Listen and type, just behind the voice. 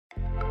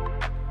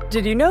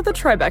Did you know the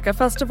Tribeca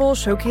Festival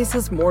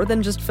showcases more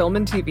than just film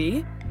and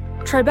TV?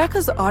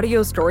 Tribeca's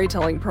audio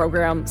storytelling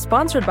program,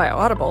 sponsored by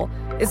Audible,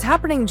 is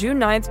happening June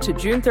 9th to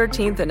June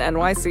 13th in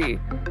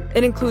NYC.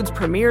 It includes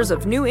premieres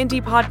of new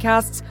indie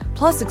podcasts,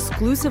 plus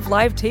exclusive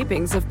live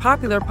tapings of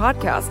popular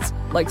podcasts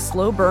like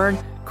Slow Burn,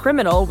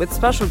 Criminal with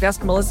special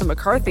guest Melissa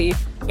McCarthy,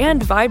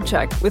 and Vibe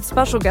Check with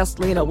special guest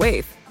Lena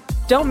Waithe.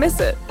 Don't miss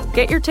it.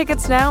 Get your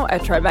tickets now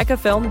at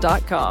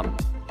tribecafilm.com.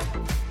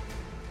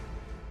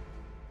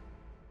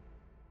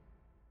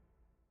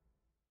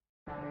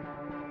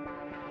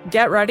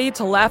 Get ready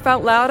to laugh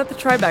out loud at the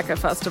Tribeca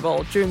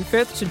Festival, June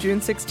 5th to June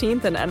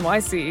 16th in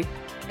NYC.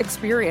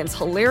 Experience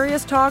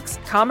hilarious talks,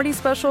 comedy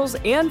specials,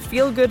 and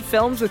feel-good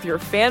films with your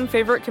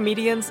fan-favorite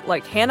comedians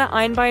like Hannah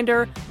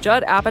Einbinder,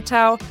 Judd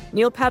Apatow,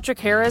 Neil Patrick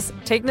Harris,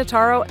 Tig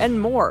Notaro,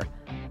 and more.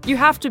 You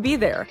have to be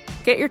there.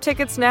 Get your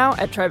tickets now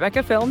at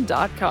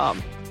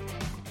tribecafilm.com.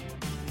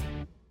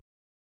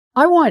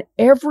 I want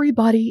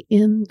everybody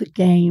in the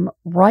game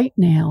right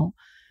now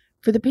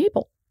for the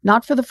people.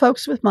 Not for the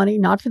folks with money,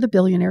 not for the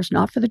billionaires,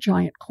 not for the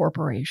giant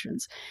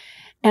corporations.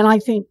 And I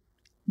think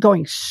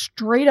going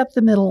straight up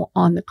the middle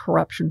on the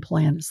corruption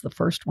plan is the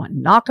first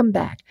one. Knock them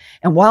back.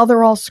 And while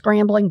they're all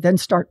scrambling, then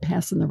start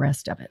passing the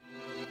rest of it.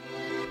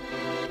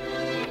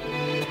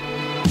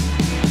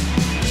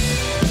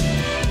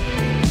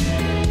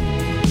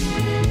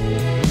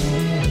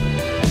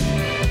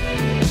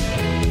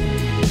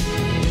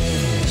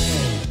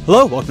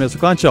 Hello, welcome to the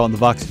Klein Show on the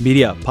Vox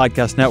Media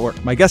Podcast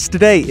Network. My guest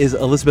today is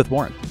Elizabeth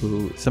Warren,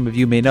 who some of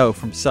you may know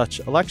from such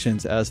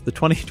elections as the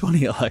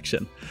 2020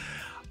 election.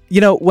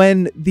 You know,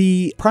 when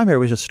the primary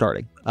was just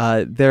starting,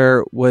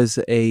 there was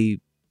a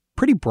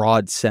pretty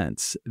broad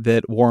sense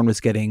that Warren was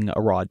getting a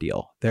raw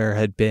deal. There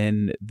had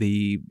been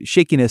the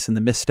shakiness and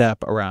the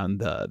misstep around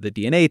the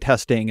DNA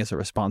testing as a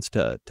response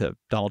to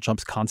Donald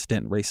Trump's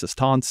constant racist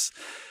taunts.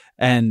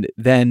 And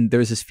then there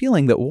was this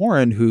feeling that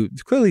Warren, who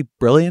is clearly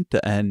brilliant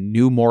and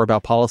knew more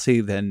about policy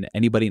than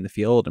anybody in the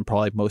field and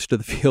probably most of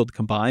the field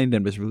combined,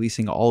 and was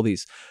releasing all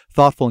these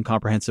thoughtful and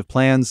comprehensive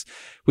plans,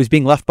 was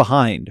being left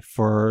behind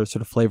for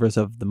sort of flavors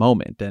of the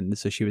moment. And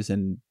so she was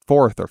in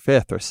fourth or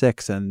fifth or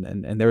sixth,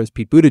 and there was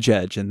Pete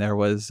Buttigieg, and there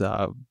was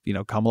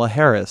Kamala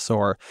Harris,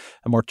 or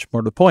more to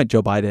the point,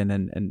 Joe Biden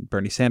and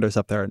Bernie Sanders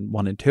up there in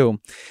 1 and 2.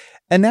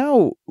 And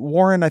now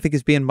Warren, I think,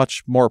 is being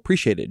much more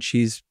appreciated.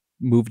 She's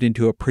moved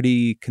into a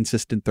pretty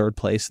consistent third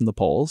place in the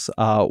polls.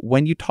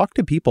 When you talk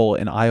to people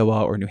in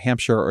Iowa or New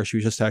Hampshire, or she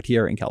was just out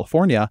here in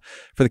California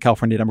for the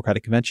California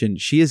Democratic Convention,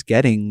 she is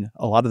getting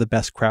a lot of the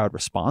best crowd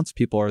response.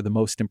 People are the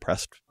most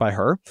impressed by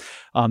her.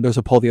 There was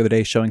a poll the other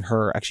day showing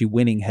her actually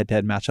winning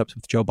head-to-head matchups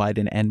with Joe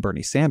Biden and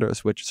Bernie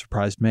Sanders, which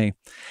surprised me.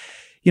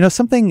 You know,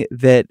 something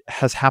that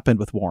has happened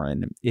with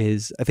Warren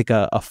is, I think,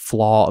 a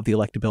flaw of the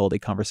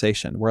electability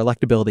conversation, where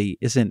electability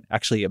isn't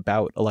actually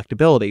about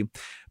electability,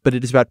 but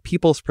it is about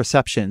people's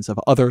perceptions of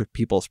other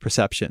people's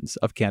perceptions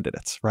of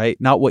candidates, right?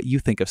 Not what you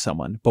think of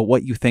someone, but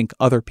what you think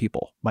other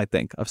people might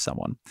think of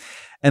someone.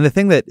 And the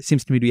thing that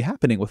seems to me to be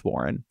happening with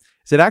Warren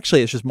is that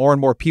actually it's just more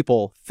and more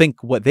people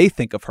think what they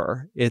think of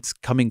her. It's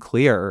coming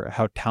clear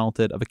how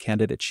talented of a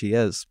candidate she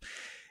is.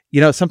 You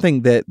know,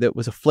 something that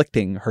was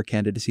afflicting her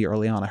candidacy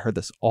early on, I heard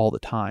this all the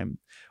time,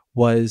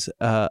 was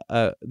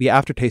the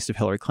aftertaste of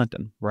Hillary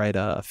Clinton, right?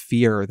 A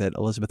fear that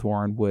Elizabeth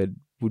Warren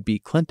would be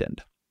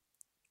Clintoned.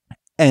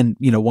 And,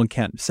 you know, one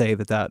can't say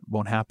that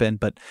won't happen,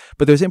 but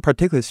there's in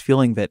particular this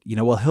feeling that, you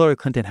know, well, Hillary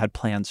Clinton had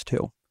plans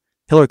too.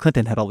 Hillary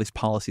Clinton had all these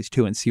policies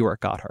too, and see where it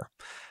got her.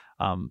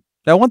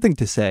 Now, one thing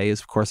to say is,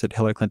 of course, that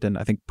Hillary Clinton,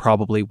 I think,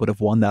 probably would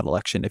have won that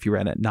election if you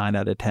ran it 9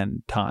 out of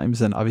 10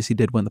 times, and obviously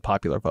did win the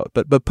popular vote.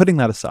 But putting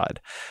that aside,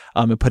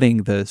 and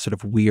putting the sort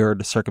of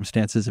weird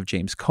circumstances of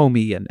James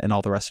Comey and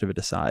all the rest of it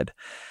aside,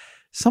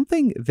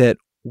 something that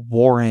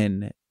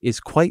Warren is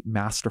quite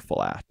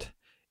masterful at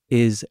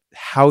is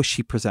how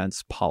she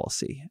presents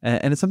policy.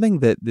 And it's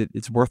something that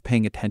it's worth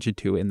paying attention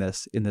to in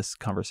this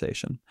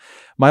conversation.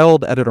 My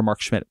old editor,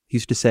 Mark Schmidt, he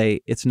used to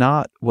say, it's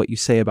not what you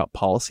say about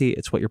policy,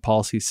 it's what your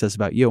policy says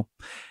about you.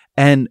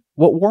 And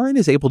what Warren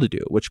is able to do,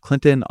 which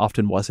Clinton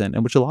often wasn't,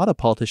 and which a lot of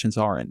politicians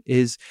aren't,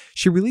 is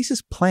she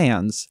releases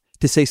plans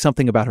to say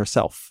something about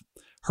herself.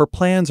 Her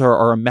plans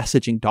are a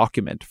messaging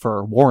document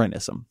for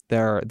Warrenism.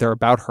 They're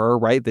about her,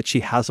 right? That she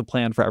has a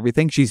plan for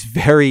everything. She's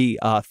very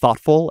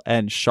thoughtful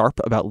and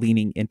sharp about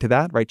leaning into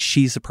that, right?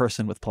 She's a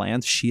person with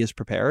plans. She is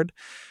prepared.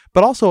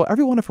 But also,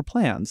 every one of her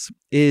plans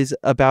is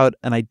about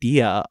an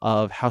idea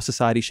of how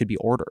society should be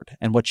ordered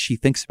and what she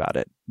thinks about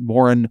it.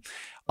 Warren,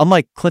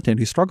 unlike Clinton,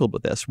 who struggled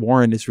with this,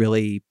 Warren is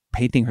really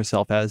painting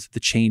herself as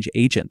the change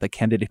agent, the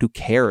candidate who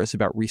cares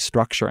about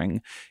restructuring,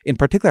 in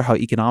particular, how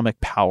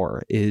economic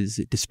power is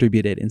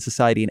distributed in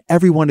society. And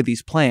every one of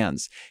these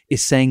plans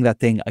is saying that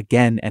thing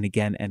again and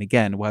again and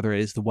again, whether it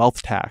is the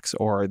wealth tax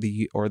or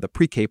the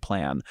pre-K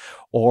plan,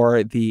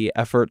 or the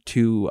effort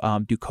to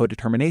do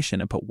co-determination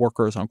and put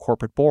workers on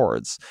corporate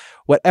boards,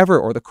 whatever,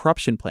 or the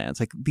corruption plans.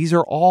 Like, these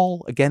are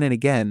all, again and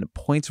again,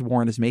 points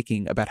Warren is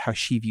making about how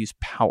she views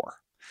power.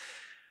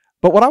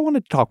 But what I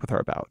wanted to talk with her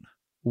about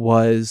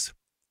was,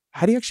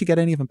 how do you actually get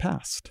any of them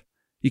passed?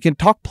 You can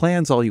talk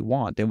plans all you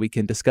want, and we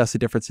can discuss the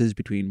differences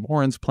between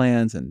Warren's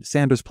plans and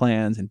Sanders'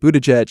 plans and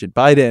Buttigieg and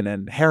Biden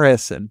and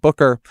Harris and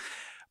Booker.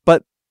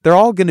 But they're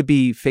all going to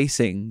be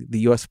facing the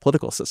U.S.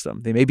 political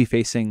system. They may be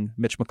facing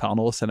Mitch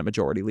McConnell, Senate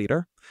Majority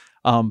Leader,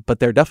 but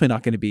they're definitely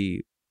not going to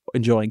be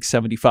enjoying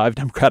 75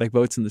 Democratic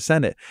votes in the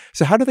Senate.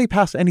 So how do they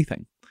pass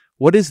anything?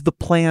 What is the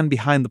plan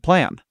behind the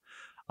plan?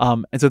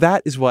 And so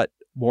that is what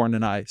Warren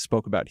and I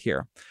spoke about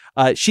here.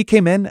 She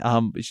came in.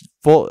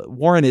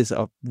 Warren is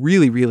a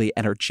really, really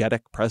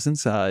energetic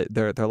presence. There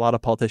are a lot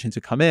of politicians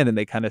who come in and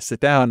they kind of sit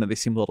down and they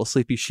seem a little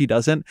sleepy. She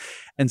doesn't.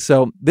 And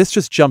so this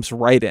just jumps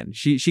right in.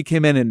 She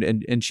came in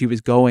and she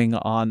was going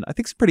on, I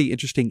think, some pretty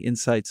interesting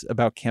insights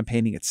about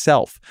campaigning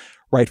itself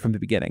right from the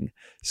beginning.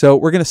 So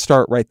we're going to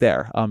start right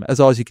there. As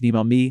always, you can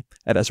email me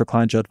at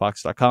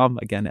EzraKleinShow@Vox.com.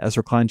 Again,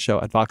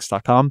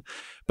 EzraKleinShow@Vox.com.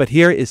 But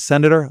here is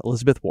Senator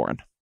Elizabeth Warren.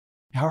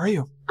 How are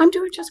you? I'm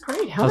doing just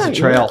great. How's the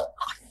trail?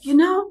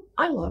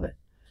 I love it.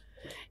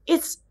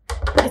 It's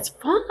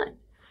fun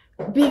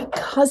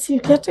because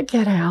you get to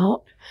get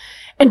out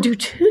and do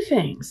two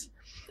things.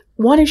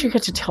 One is you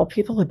get to tell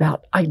people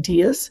about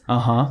ideas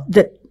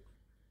that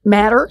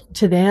matter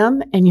to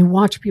them, and you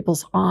watch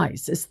people's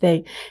eyes as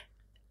they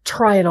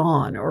try it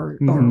on or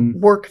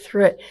work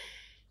through it.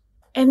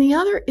 And the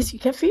other is you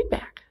get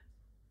feedback.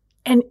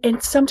 And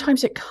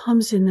sometimes it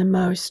comes in the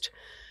most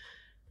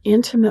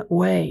intimate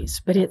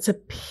ways, but it's a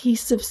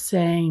piece of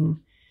saying,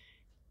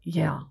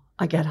 yeah,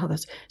 I get how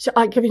this. So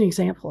I'll give you an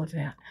example of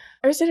that.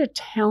 I was at a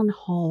town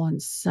hall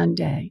on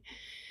Sunday,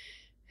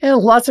 and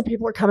lots of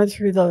people are coming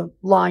through the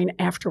line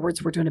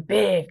afterwards. We're doing a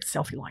big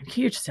selfie line,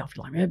 huge selfie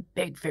line. We had a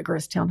big,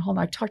 vigorous town hall. And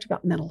I talked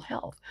about mental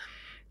health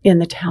in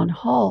the town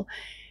hall.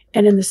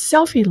 And in the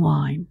selfie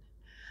line,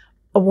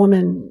 a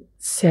woman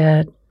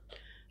said,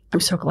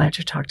 I'm so glad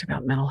you talked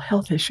about mental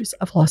health issues.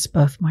 I've lost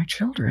both my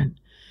children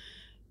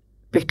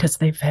because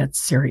they've had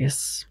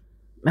serious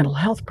mental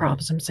health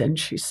problems. And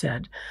she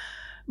said,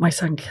 my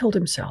son killed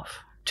himself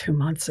 2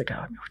 months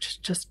ago, which is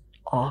just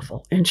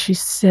awful. And she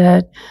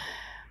said,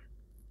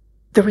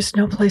 there was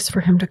no place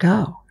for him to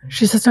go.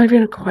 She said, it's not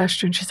even a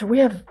question. She said, we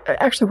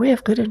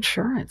have good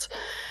insurance,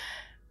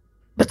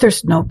 but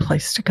there's no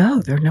place to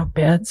go. There are no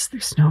beds.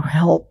 There's no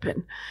help.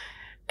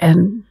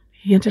 And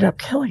he ended up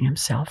killing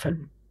himself.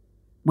 And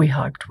we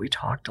hugged, we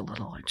talked a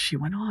little, and she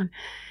went on.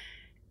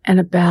 And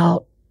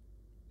about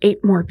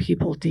 8 more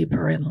people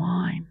deeper in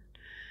line,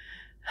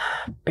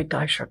 big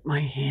guy shook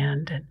my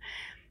hand and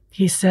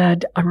he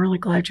said, I'm really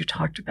glad you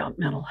talked about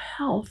mental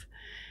health.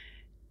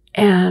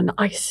 And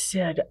I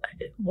said,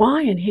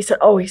 why? And he said,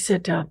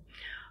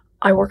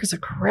 I work as a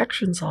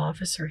corrections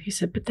officer. He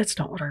said, but that's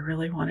not what I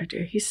really want to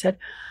do. He said,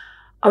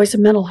 I was a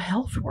mental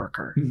health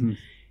worker. Mm-hmm.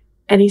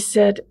 And he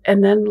said,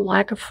 and then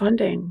lack of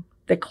funding,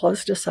 they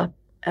closed us up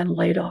and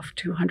laid off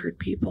 200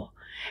 people.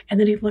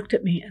 And then he looked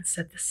at me and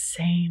said the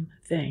same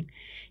thing.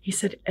 He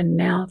said, and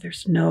now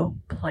there's no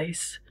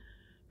place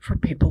for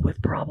people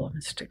with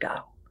problems to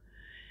go.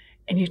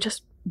 And you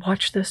just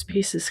watch those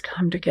pieces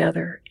come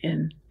together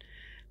in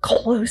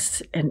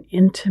close and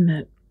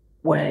intimate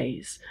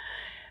ways.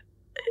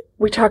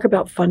 We talk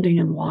about funding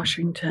in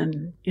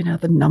Washington. You know,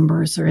 the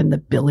numbers are in the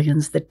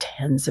billions, the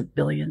tens of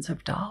billions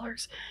of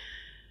dollars.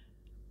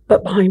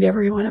 But behind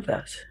every one of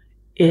those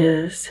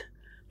is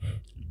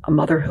a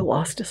mother who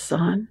lost a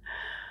son,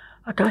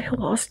 a guy who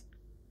lost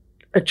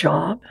a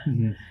job,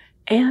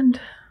 and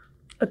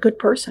a good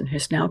person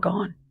who's now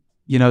gone.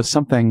 You know,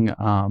 something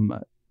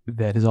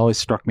that has always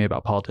struck me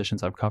about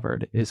politicians I've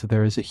covered is that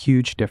there is a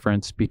huge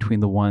difference between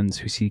the ones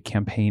who see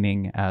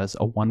campaigning as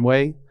a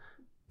one-way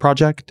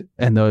project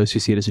and those who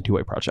see it as a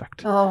two-way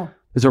project. Oh.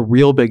 There's a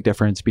real big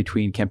difference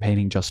between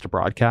campaigning just to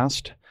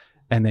broadcast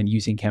and then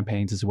using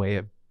campaigns as a way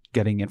of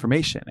getting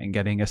information and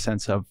getting a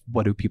sense of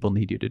what do people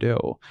need you to do.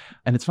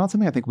 And it's not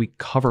something I think we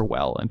cover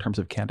well in terms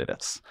of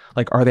candidates.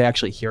 Like, are they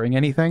actually hearing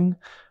anything?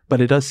 But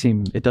it does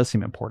seem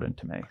important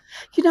to me.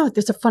 You know,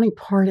 there's a funny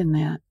part in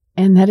that.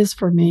 And that is,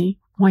 for me,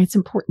 why it's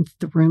important that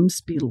the rooms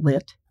be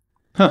lit.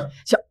 Huh.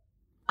 So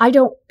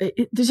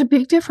there's a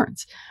big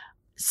difference.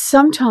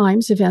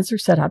 Sometimes events are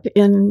set up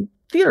in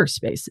theater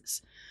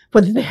spaces,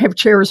 whether they have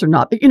chairs or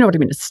not, but you know what I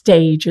mean, a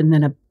stage and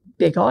then a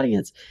big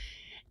audience.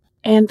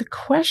 And the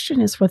question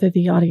is whether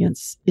the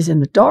audience is in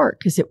the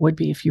dark, as it would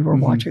be if you were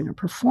watching a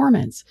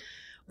performance,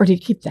 or do you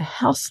keep the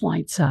house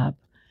lights up?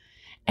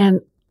 And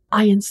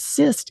I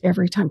insist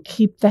every time,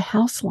 keep the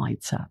house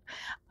lights up.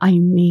 I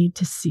need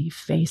to see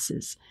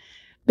faces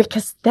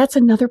because that's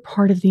another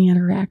part of the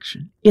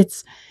interaction.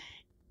 It's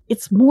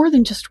more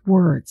than just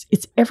words.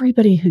 It's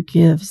everybody who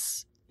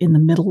gives in the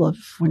middle of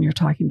when you're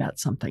talking about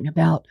something,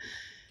 about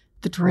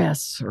the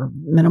dress or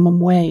minimum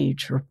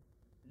wage or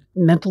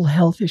mental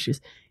health issues.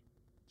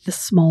 The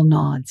small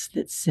nods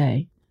that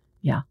say,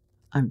 yeah,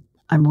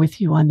 I'm with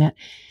you on that.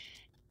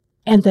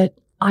 And that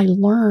I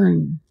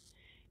learn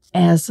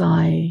as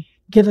I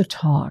give a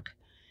talk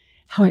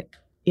how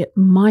it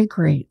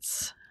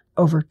migrates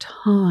over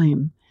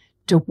time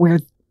to where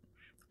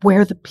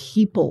the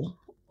people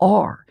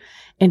are.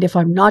 And if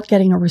I'm not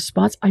getting a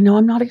response, I know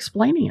I'm not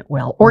explaining it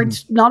well, or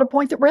it's not a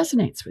point that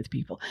resonates with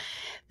people.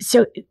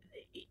 So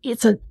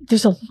it's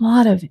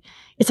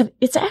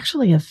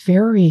actually a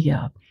very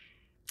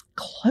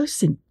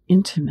close and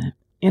intimate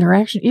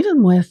interaction,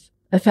 even with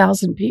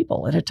 1,000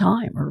 people at a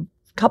time or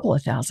a couple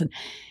of thousand.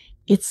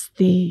 It's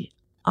the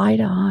eye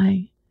to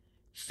eye,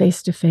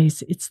 face to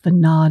face. It's the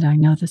nod. I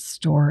know the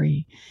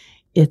story.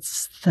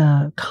 It's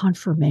the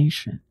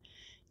confirmation.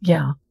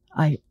 Yeah,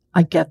 I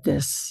get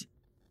this.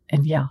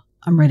 And yeah,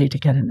 I'm ready to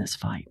get in this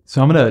fight.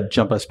 So I'm going to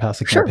jump us past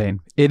the campaign.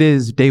 It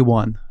is day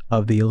one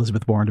of the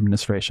Elizabeth Warren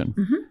administration.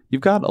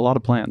 You've got a lot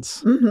of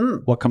plans.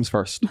 What comes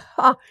first?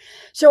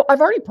 So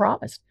I've already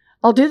promised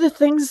I'll do the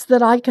things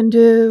that I can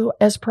do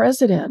as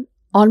president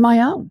on my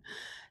own.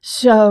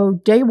 So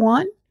day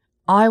one,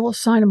 I will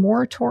sign a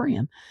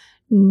moratorium.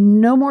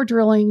 No more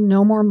drilling,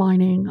 no more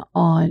mining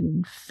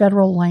on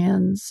federal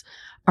lands,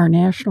 our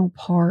national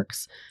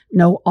parks,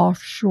 no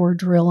offshore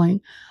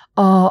drilling.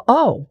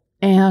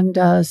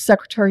 And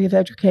Secretary of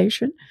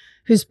Education,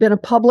 who's been a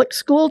public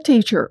school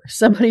teacher,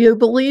 somebody who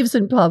believes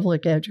in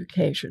public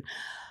education.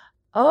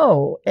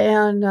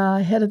 And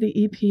head of the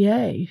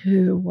EPA,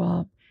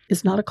 who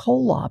is not a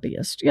coal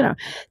lobbyist. You know,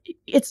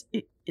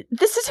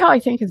 this is how I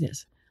think of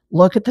this.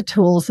 Look at the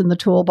tools in the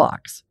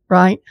toolbox,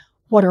 right?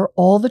 What are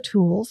all the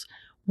tools?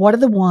 What are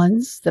the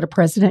ones that a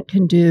president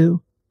can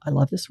do? I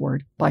love this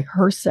word, by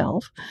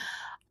herself.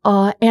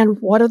 And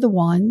what are the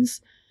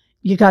ones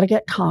you got to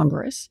get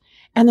Congress?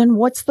 And then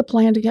what's the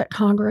plan to get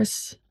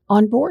Congress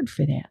on board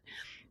for that?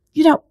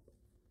 You know,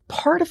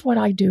 part of what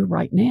I do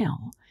right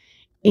now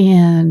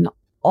in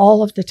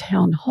all of the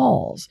town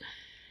halls,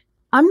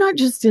 I'm not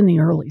just in the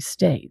early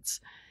states.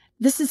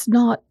 This is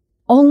not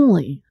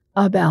only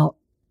about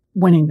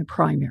winning the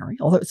primary,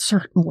 although it's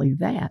certainly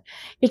that.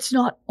 It's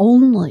not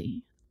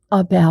only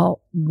about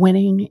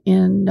winning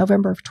in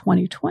November of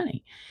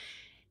 2020.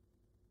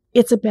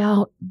 It's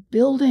about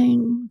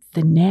building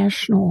the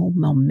national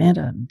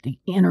momentum, the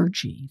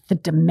energy, the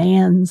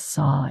demand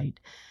side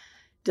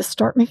to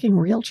start making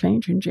real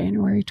change in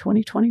January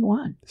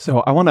 2021.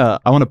 So I want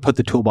to put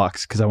the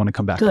toolbox, because I want to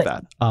come back to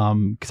that,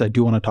 because I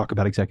do want to talk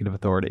about executive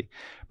authority.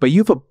 But you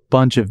have a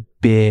bunch of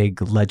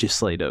big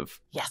legislative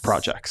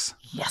projects.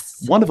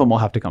 Yes. One of them will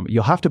have to come.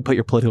 You'll have to put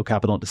your political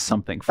capital into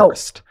something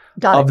first.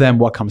 Of them,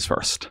 what comes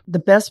first? The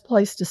best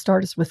place to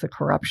start is with the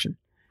corruption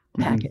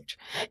package.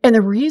 And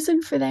the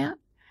reason for that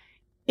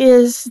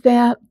is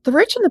that the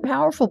rich and the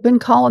powerful have been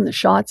calling the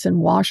shots in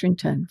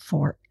Washington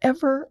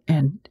forever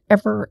and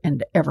ever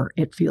and ever,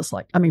 it feels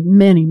like. I mean,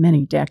 many,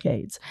 many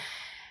decades.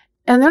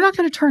 And they're not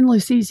going to turn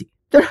loose easy.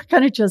 They're not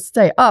going to just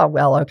say, oh,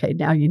 well, okay,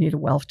 now you need a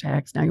wealth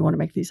tax. Now you want to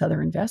make these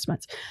other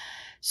investments.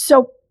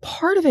 So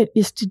part of it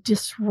is to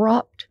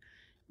disrupt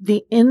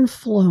the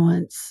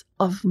influence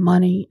of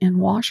money in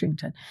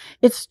Washington.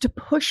 It's to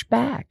push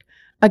back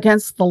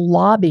against the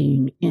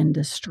lobbying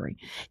industry.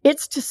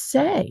 It's to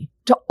say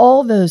to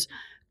all those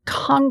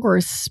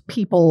Congress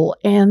people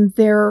and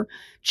their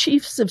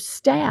chiefs of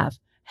staff,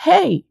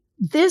 hey,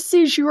 this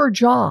is your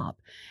job,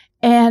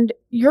 and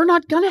you're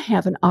not going to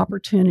have an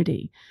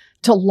opportunity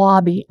to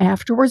lobby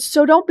afterwards.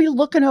 So don't be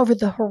looking over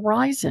the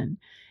horizon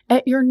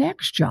at your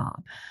next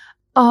job,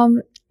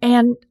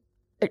 and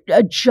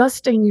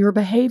adjusting your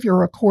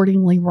behavior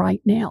accordingly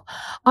right now.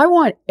 I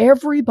want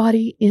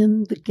everybody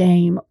in the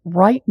game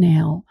right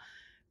now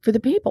for the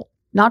people,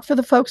 not for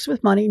the folks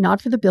with money, not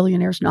for the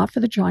billionaires, not for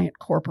the giant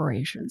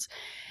corporations.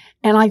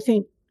 And I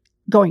think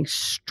going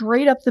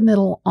straight up the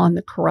middle on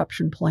the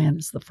corruption plan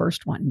is the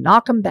first one.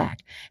 Knock them back.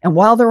 And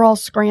while they're all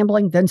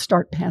scrambling, then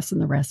start passing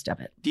the rest of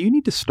it. Do you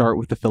need to start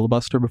with the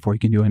filibuster before you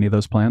can do any of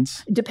those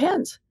plans? It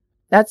depends.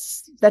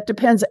 That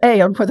depends,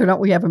 on whether or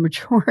not we have a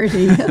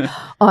majority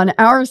on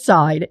our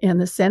side in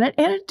the Senate.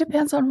 And it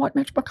depends on what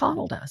Mitch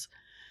McConnell does.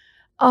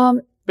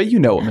 But you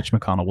know what Mitch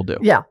McConnell will do.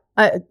 Yeah.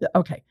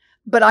 Okay.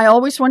 But I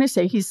always want to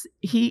say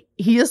he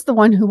is the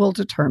one who will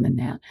determine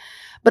that.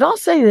 But I'll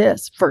say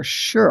this for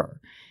sure,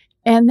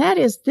 and that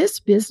is this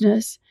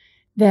business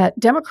that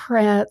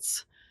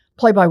Democrats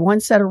play by one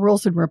set of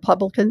rules and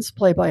Republicans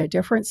play by a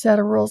different set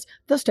of rules.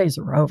 Those days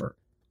are over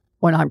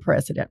when I'm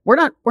president. We're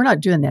not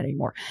doing that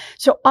anymore.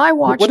 So I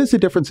watched. What is the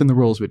difference in the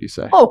rules, would you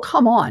say? Oh,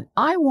 come on.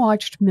 I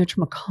watched Mitch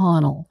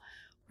McConnell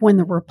when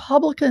the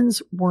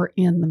Republicans were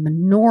in the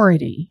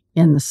minority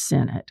in the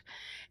Senate.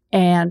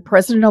 And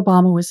President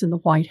Obama was in the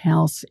White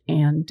House,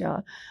 and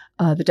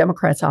the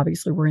Democrats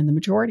obviously were in the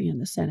majority in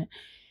the Senate.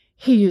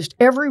 He used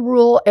every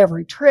rule,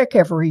 every trick,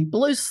 every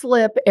blue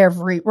slip,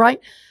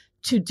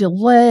 to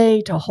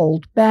delay, to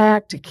hold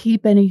back, to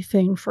keep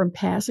anything from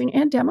passing.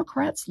 And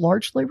Democrats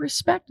largely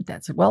respected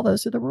that. Said, well,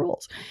 those are the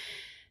rules.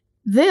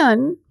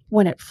 Then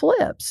when it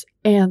flips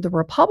and the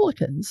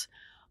Republicans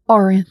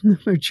are in the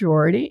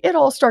majority, it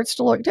all starts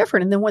to look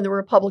different. And then when the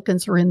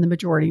Republicans are in the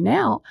majority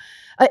now,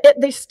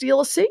 they steal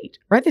a seat,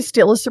 right? They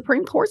steal a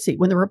Supreme Court seat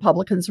when the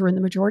Republicans are in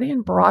the majority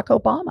and Barack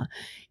Obama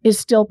is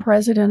still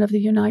president of the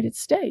United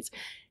States.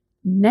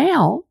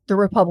 Now the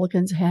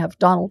Republicans have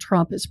Donald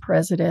Trump as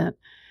president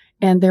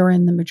and they're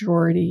in the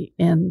majority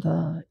in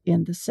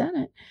the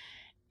Senate.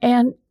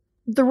 And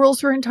the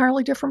rules are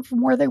entirely different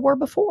from where they were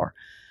before.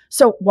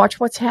 So watch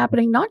what's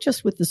happening, not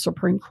just with the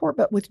Supreme Court,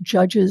 but with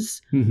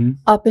judges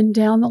up and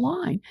down the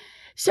line.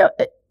 So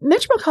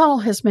Mitch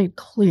McConnell has made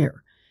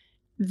clear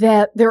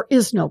that there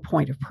is no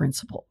point of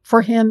principle.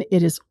 For him,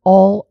 it is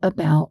all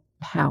about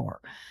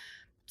power.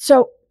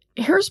 So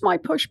here's my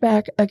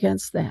pushback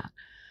against that.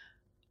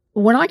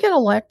 When I get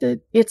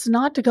elected, it's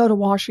not to go to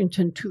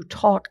Washington to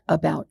talk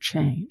about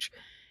change.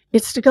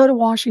 It's to go to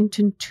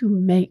Washington to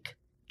make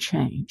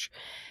change.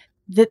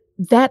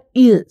 That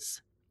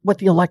is what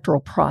the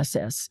electoral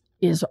process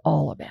is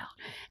all about.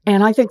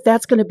 And I think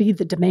that's going to be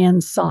the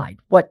demand side,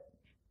 what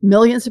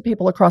millions of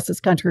people across this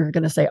country are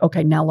going to say,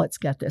 okay, now let's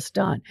get this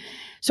done.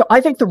 So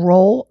I think the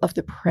role of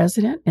the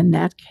president in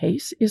that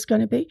case is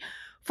going to be,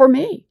 for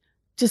me,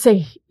 to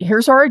say,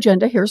 here's our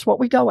agenda, here's what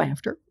we go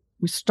after.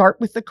 We start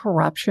with the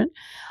corruption.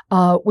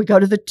 We go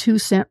to the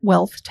 2-cent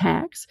wealth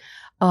tax,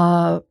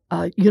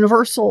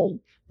 universal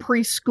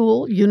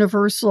preschool,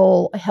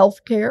 universal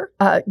health care,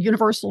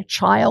 universal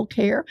child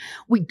care.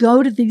 We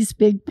go to these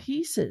big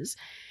pieces,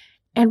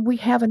 and we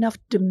have enough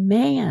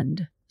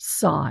demand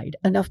side,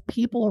 enough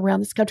people around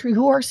this country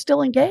who are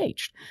still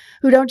engaged,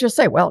 who don't just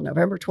say, well,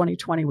 November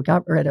 2020, we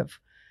got rid of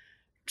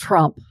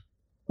Trump,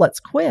 let's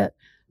quit.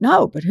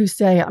 No, but who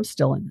say, I'm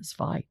still in this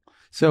fight.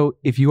 So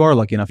if you are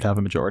lucky enough to have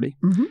a majority,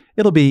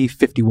 it'll be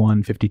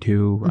 51,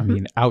 52, I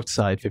mean,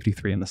 outside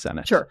 53 in the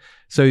Senate. Sure.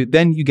 So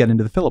then you get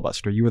into the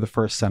filibuster. You were the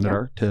first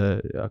senator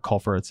to call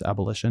for its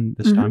abolition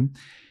this time.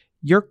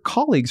 Your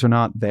colleagues are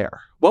not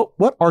there. Well,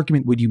 what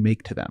argument would you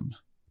make to them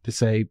to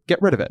say,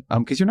 get rid of it?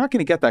 Because you're not going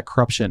to get that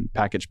corruption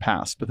package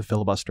passed with a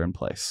filibuster in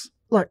place.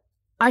 Look,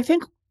 I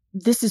think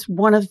this is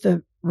one of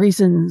the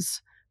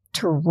reasons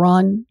to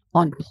run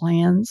on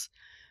plans,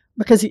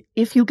 because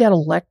if you get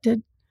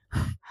elected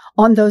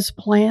on those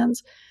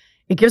plans,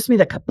 it gives me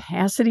the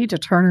capacity to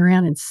turn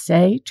around and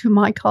say to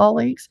my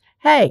colleagues,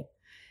 hey,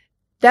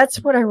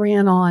 that's what I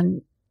ran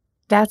on.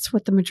 That's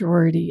what the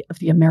majority of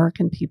the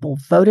American people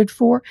voted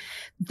for.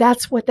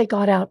 That's what they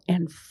got out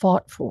and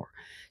fought for.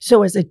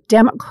 So as a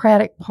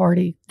Democratic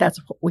Party, that's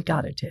what we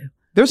got to do.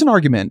 There's an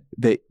argument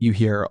that you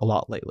hear a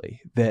lot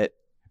lately that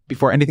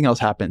before anything else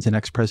happens, the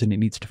next president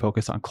needs to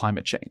focus on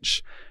climate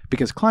change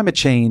because climate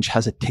change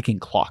has a ticking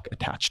clock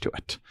attached to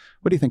it.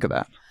 What do you think of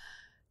that?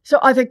 So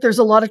I think there's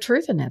a lot of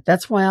truth in that.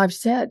 That's why I've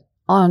said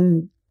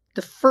on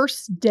the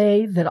first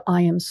day that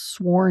I am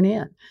sworn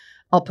in,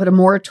 I'll put a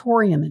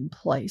moratorium in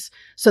place.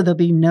 So there'll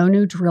be no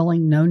new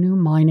drilling, no new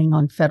mining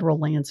on federal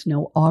lands,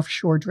 no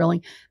offshore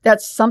drilling.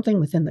 That's something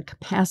within the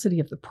capacity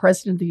of the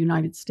President of the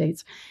United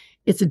States.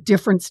 It's a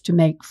difference to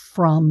make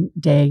from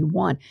day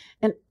one.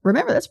 And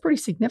remember, that's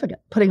pretty significant.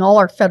 Putting all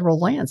our federal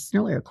lands,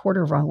 nearly a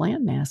quarter of our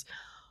land mass,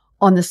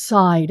 on the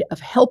side of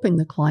helping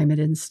the climate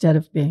instead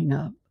of being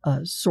a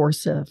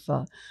source of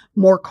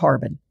more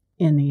carbon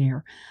in the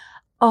air.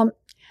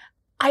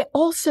 I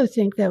also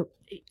think that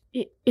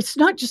it's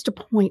not just a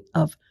point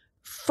of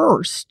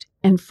first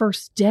and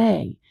first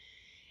day.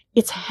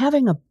 It's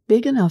having a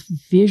big enough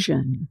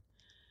vision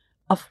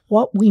of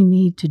what we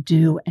need to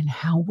do and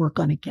how we're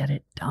going to get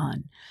it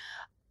done.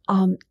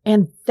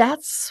 And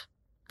that's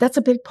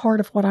a big part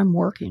of what I'm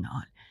working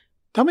on.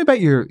 Tell me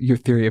about your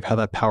theory of how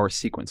that power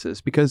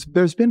sequences, because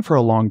there's been for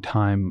a long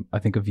time, I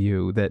think, a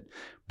view that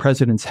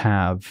presidents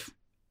have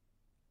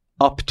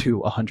up to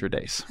 100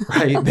 days,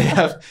 right? They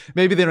have,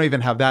 maybe they don't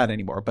even have that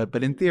anymore,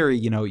 but in theory,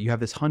 you have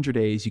this 100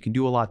 days, you can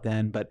do a lot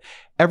then, but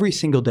every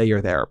single day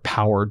you're there,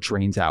 power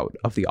drains out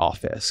of the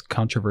office,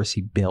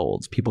 controversy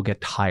builds, people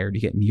get tired,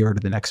 you get nearer to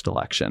the next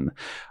election.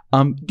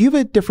 Do you have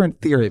a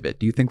different theory of it?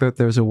 Do you think that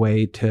there's a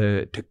way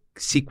to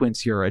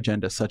sequence your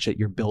agenda such that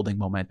you're building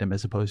momentum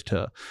as opposed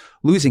to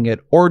losing it?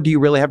 Or do you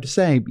really have to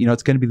say,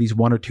 it's going to be these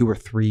 1 or 2 or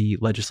 3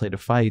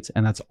 legislative fights,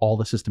 and that's all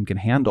the system can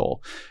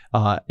handle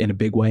in a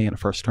big way in a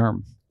first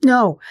term?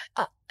 No.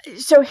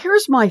 So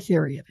here's my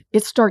theory of it.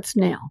 It starts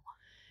now.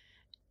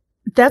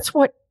 That's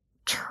what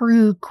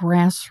true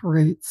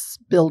grassroots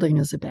building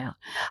is about.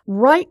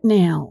 Right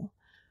now,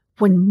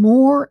 when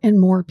more and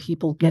more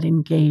people get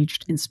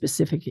engaged in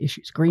specific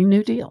issues, Green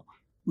New Deal,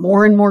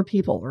 more and more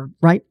people are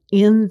right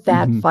in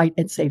that fight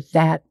and say,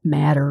 that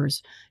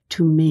matters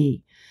to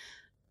me.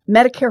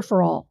 Medicare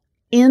for all,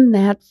 in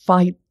that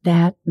fight,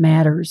 that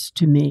matters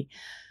to me.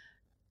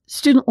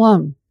 Student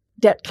loan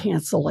debt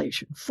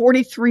cancellation,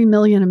 43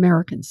 million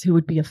Americans who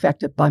would be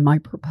affected by my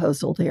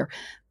proposal there.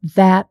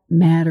 That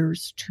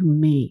matters to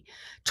me.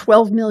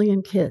 12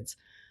 million kids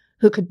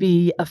who could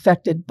be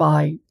affected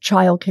by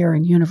childcare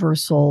and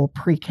universal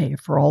pre-K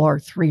for all our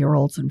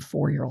 3-year-olds and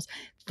 4-year-olds.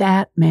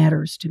 That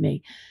matters to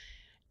me.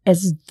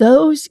 As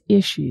those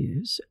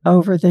issues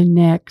over the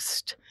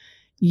next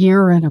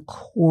year and a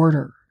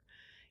quarter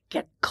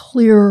get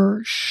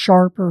clearer,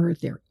 sharper,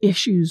 they're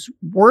issues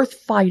worth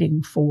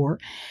fighting for,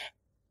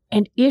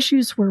 and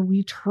issues where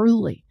we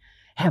truly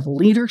have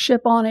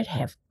leadership on it,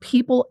 have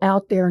people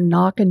out there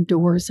knocking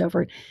doors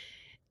over it.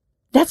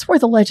 That's where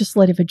the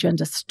legislative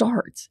agenda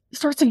starts. It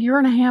starts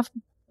 1.5 years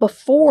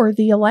before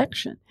the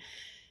election.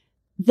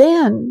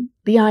 Then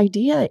the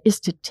idea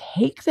is to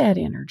take that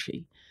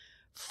energy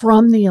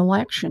from the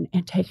election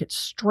and take it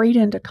straight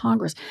into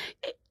Congress.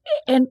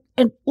 And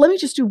let me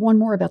just do one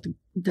more about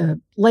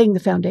the laying the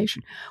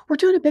foundation. We're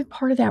doing a big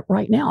part of that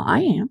right now. I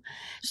am.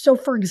 So,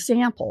 for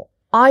example,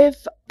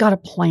 I've got a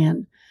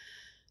plan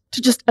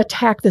to just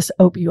attack this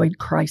opioid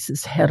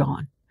crisis head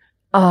on.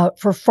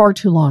 For far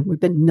too long, we've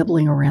been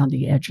nibbling around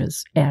the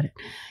edges at it.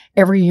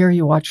 Every year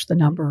you watch the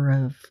number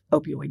of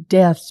opioid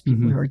deaths,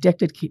 people who are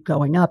addicted keep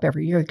going up.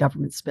 Every year the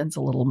government spends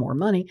a little more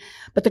money,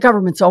 but the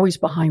government's always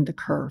behind the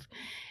curve.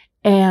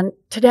 And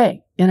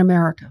today in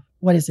America,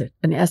 what is it?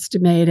 An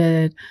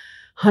estimated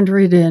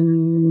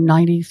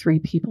 193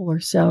 people or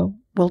so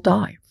will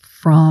die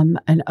from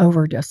an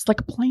overdose,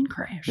 like a plane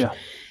crash. Yeah.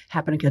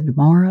 Happen again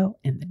tomorrow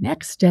and the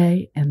next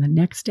day and the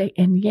next day.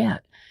 And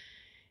yet,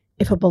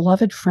 if a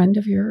beloved friend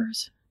of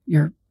yours,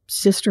 your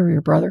sister or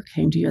your brother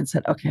came to you and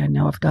said, okay, I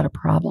know I've got a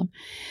problem,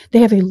 they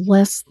have a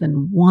less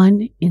than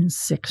 1 in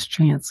 6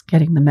 chance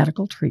getting the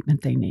medical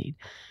treatment they need.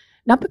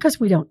 Not because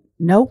we don't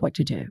know what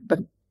to do, but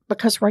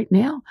because right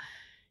now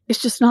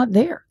it's just not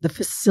there. The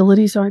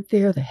facilities aren't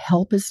there. The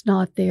help is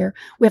not there.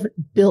 We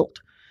haven't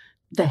built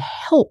the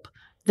help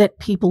that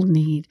people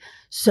need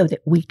so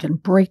that we can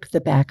break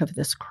the back of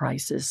this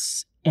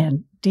crisis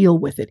and deal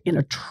with it in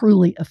a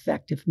truly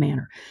effective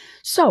manner.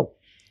 So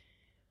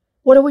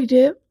what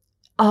do?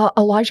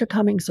 Elijah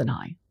Cummings and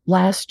I,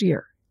 last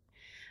year,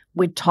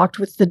 we'd talked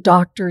with the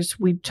doctors,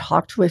 we'd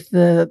talked with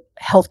the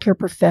healthcare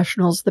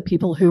professionals, the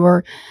people who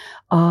are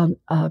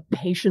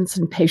patients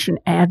and patient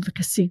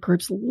advocacy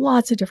groups,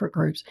 lots of different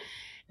groups,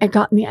 and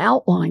gotten the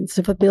outlines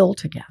of a bill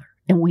together.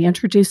 And we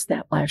introduced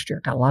that last year,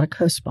 got a lot of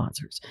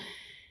co-sponsors.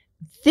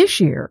 This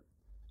year,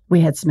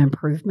 we had some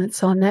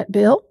improvements on that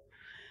bill.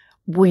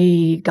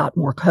 We got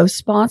more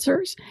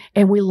co-sponsors,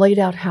 and we laid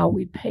out how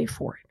we'd pay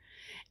for it.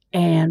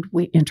 And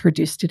we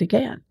introduced it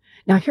again.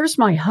 Now, here's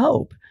my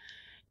hope,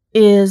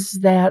 is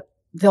that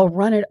they'll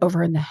run it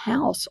over in the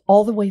House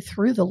all the way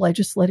through the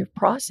legislative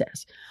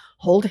process,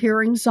 hold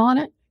hearings on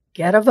it,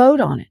 get a vote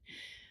on it.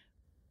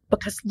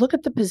 Because look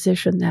at the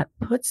position that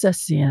puts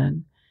us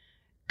in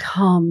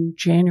come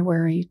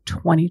January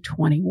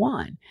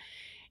 2021.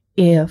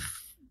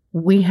 If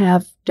we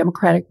have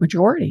Democratic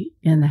majority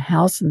in the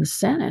House and the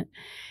Senate,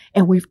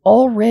 and we've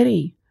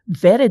already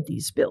vetted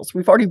these bills.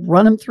 We've already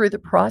run them through the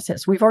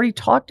process. We've already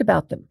talked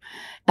about them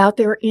out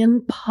there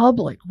in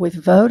public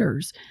with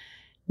voters.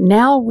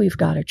 Now we've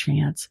got a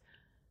chance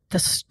to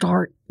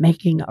start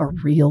making a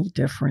real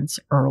difference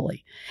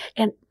early.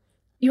 And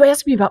you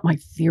asked me about my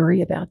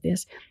theory about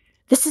this.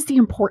 This is the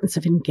importance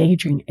of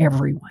engaging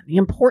everyone. The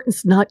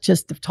importance not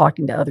just of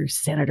talking to other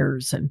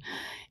senators and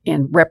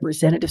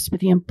representatives,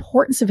 but the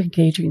importance of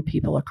engaging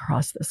people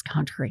across this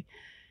country.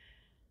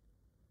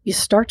 You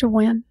start to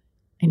win,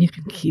 and you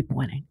can keep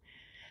winning.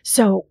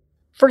 So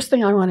first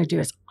thing I want to do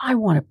is I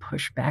want to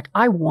push back.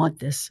 I want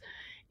this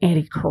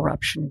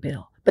anti-corruption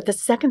bill. But the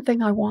second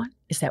thing I want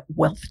is that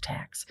wealth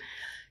tax.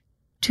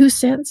 2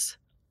 cents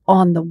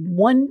on the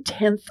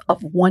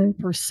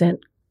 0.1%,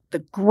 the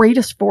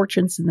greatest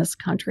fortunes in this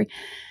country,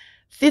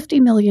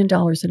 $50 million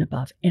and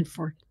above. And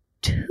for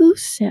 2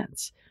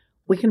 cents,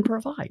 we can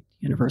provide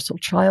universal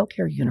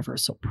childcare,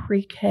 universal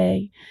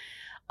pre-K,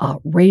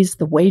 raise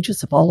the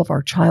wages of all of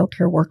our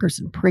childcare workers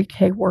and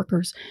pre-K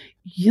workers,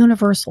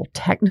 universal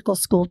technical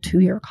school,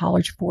 2-year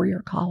college,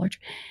 4-year college,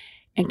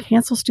 and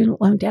cancel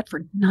student loan debt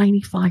for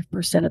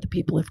 95% of the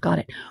people who've got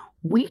it.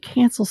 We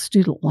cancel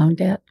student loan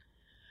debt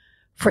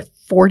for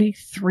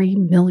 43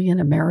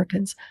 million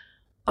Americans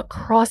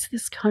across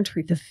this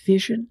country. The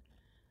vision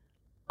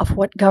of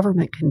what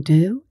government can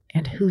do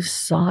and whose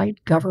side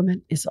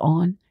government is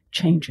on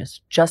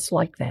changes just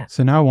like that.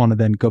 So now I want to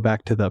then go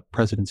back to the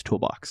president's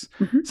toolbox.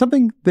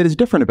 Something that is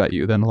different about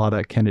you than a lot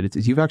of candidates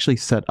is you've actually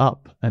set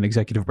up an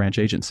executive branch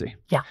agency.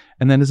 Yeah.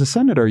 And then as a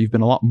senator, you've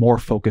been a lot more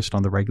focused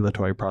on the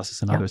regulatory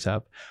process than others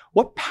have.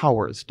 What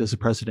powers does the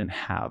president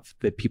have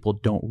that people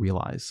don't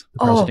realize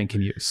the president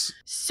can use?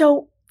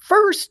 So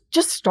first,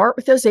 just start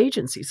with those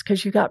agencies,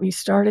 because you got me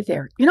started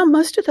there. You know,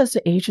 most of those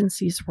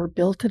agencies were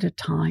built at a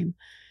time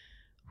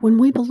when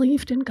we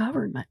believed in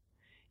government,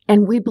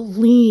 and we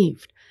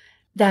believed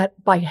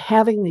that by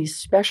having these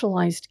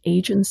specialized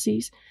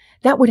agencies,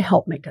 that would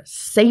help make us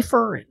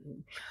safer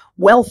and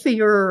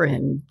wealthier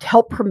and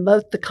help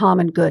promote the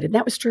common good. And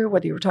that was true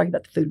whether you were talking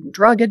about the Food and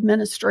Drug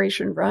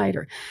Administration, right,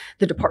 or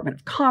the Department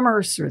of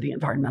Commerce or the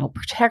Environmental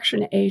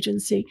Protection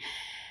Agency.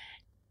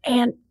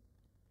 And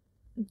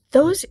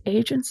those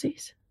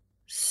agencies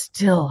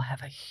still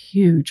have a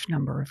huge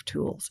number of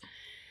tools.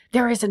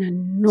 There is an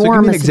enormous... So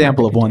give me an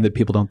example of one that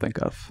people don't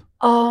think of.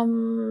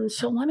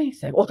 So let me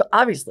think. Well,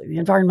 obviously, the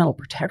Environmental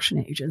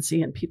Protection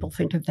Agency, and people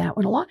think of that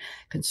one a lot.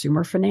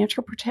 Consumer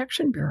Financial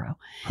Protection Bureau.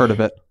 Heard of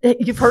it.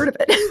 You've heard of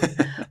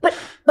it.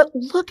 But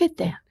look at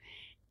that.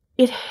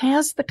 It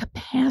has the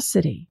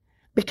capacity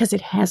because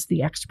it has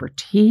the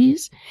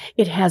expertise.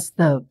 It has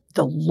the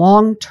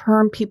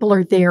long-term. People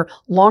are there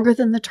longer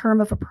than the term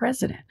of a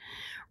president,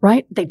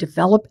 right? They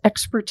develop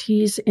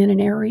expertise in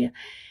an area.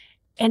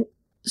 And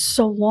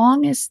so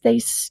long as they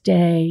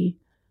stay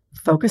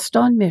focused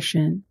on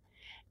mission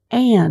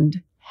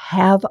and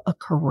have a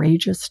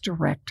courageous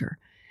director,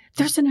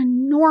 there's an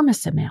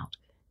enormous amount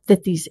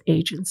that these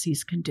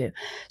agencies can do.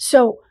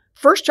 So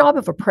first job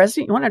of a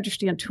president, you want to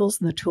understand tools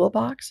in the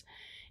toolbox,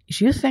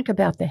 is you think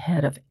about the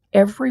head of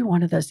every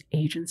one of those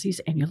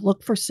agencies and you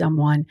look for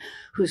someone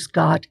who's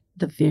got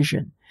the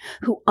vision,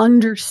 who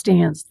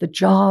understands the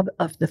job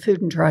of the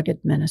Food and Drug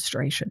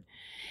Administration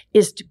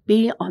is to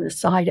be on the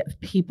side of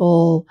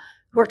people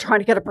who are trying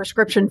to get a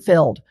prescription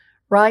filled,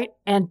 right?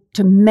 And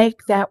to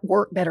make that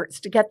work better. It's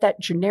to get that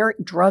generic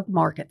drug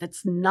market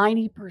that's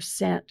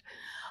 90%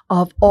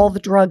 of all the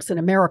drugs in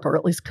America, or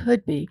at least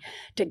could be,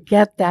 to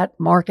get that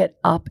market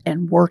up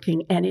and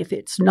working. And if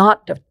it's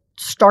not, to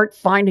start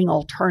finding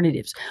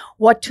alternatives.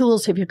 What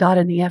tools have you got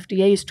in the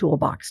FDA's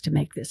toolbox to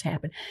make this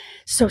happen?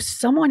 So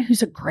someone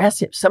who's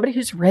aggressive, somebody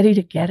who's ready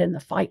to get in the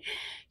fight,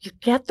 you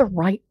get the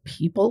right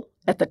people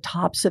at the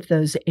tops of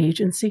those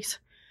agencies.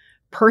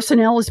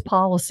 Personnel is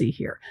policy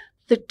here.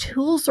 The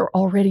tools are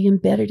already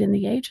embedded in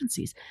the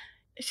agencies.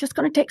 It's just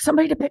going to take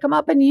somebody to pick them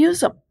up and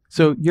use them.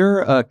 So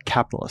you're a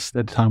capitalist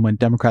at a time when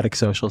democratic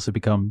socialists have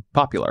become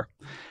popular.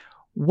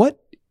 What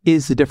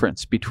is the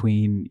difference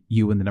between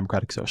you and the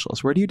democratic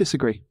socialists? Where do you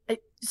disagree?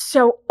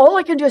 So all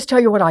I can do is tell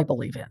you what I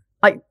believe in.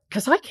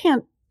 Because I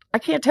can't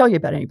tell you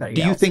about anybody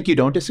else. Do you think you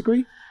don't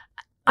disagree?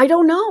 I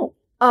don't know.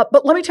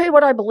 But let me tell you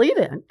what I believe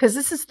in, because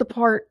this is the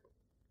part.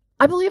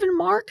 I believe in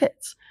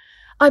markets.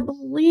 I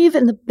believe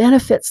in the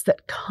benefits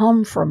that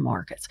come from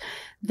markets,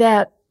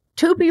 that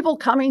two people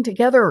coming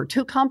together, or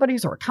two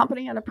companies, or a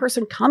company and a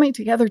person coming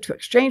together to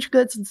exchange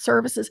goods and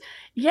services.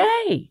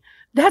 Yay.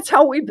 That's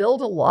how we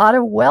build a lot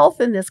of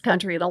wealth in this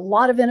country and a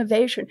lot of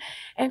innovation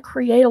and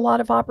create a lot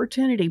of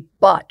opportunity.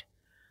 But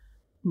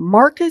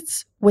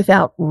markets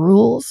without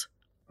rules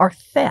are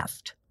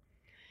theft.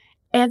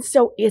 And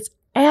so it's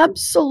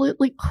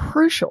absolutely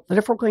crucial that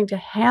if we're going to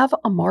have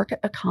a market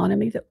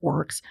economy that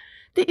works,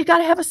 that you got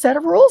to have a set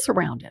of rules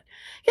around it.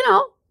 You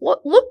know,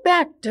 look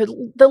back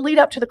to the lead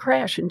up to the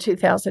crash in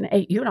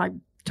 2008. You and I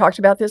talked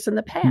about this in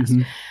the past,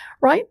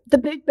 right? The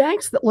big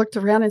banks that looked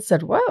around and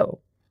said, whoa,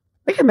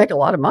 we can make a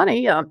lot of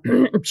money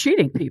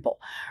cheating people,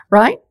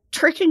 right?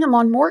 Tricking them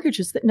on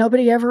mortgages that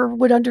nobody ever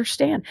would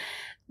understand.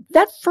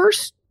 That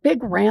first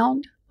big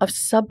round of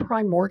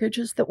subprime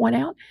mortgages that went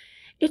out,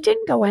 it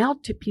didn't go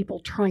out to people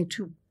trying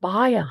to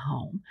buy a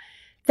home.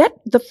 That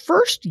the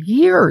first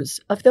years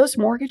of those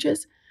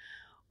mortgages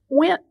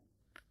went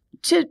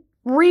to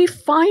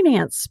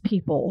refinance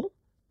people,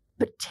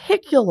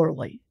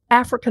 particularly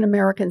African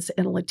Americans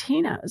and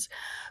Latinos,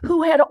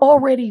 who had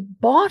already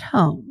bought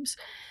homes.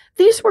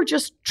 These were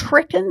just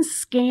tricking,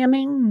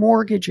 scamming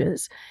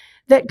mortgages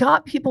that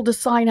got people to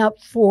sign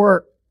up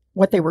for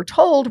what they were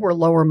told were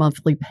lower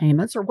monthly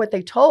payments, or what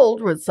they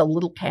told was a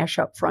little cash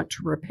up front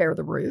to repair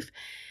the roof.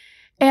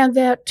 And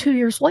that 2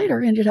 years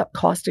later ended up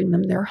costing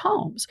them their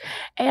homes.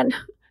 And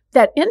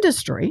that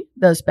industry,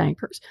 those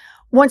bankers,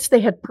 once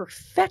they had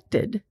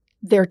perfected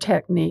their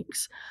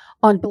techniques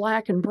on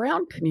Black and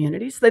brown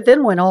communities, they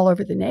then went all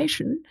over the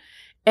nation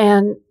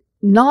and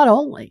not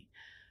only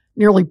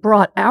nearly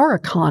brought our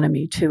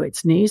economy to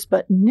its knees,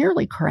 but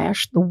nearly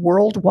crashed the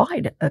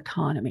worldwide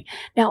economy.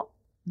 Now,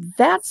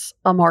 that's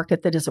a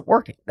market that isn't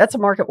working. That's a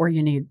market where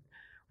you need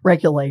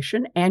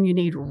regulation and you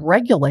need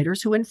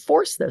regulators who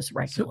enforce those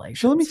regulations.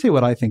 So let me say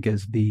what I think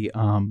is the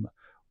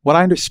what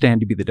I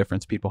understand to be the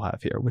difference people have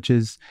here, which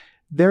is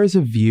there is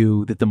a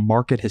view that the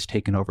market has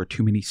taken over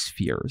too many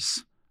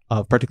spheres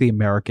of particularly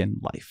American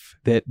life,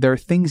 that there are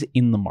things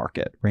in the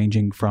market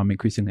ranging from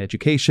increasing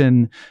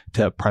education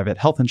to private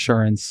health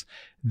insurance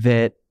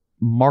that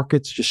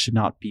markets just should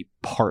not be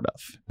part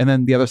of. And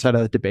then the other side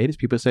of the debate is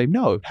people say,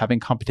 no, having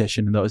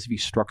competition in those, if you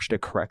structured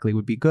it correctly,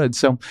 would be good.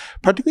 So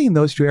particularly in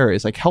those two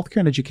areas, like healthcare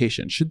and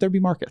education, should there be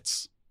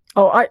markets?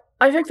 Oh,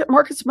 I think that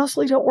markets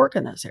mostly don't work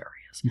in those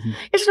areas.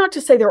 It's not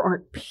to say there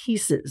aren't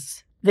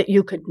pieces that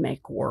you could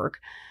make work,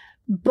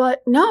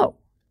 but no.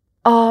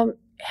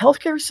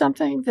 Healthcare is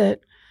something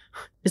that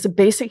is a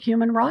basic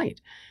human right,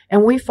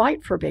 and we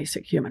fight for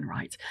basic human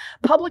rights.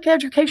 Public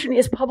education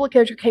is public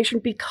education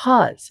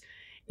because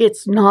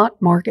it's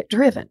not market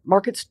driven.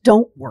 Markets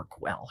don't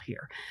work well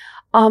here.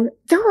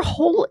 There are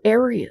whole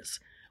areas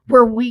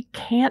where we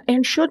can't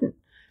and shouldn't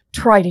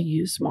try to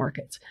use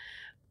markets.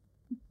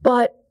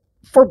 But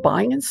for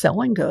buying and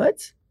selling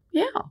goods,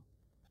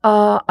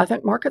 I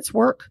think markets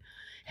work.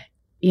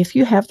 If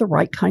you have the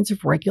right kinds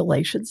of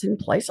regulations in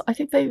place, I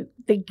think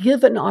they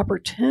give an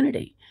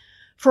opportunity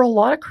for a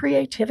lot of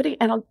creativity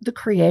and the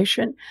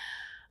creation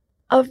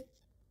of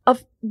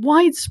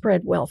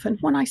widespread wealth. And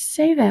when I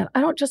say that,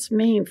 I don't just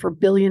mean for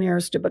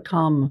billionaires to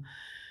become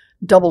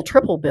double,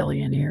 triple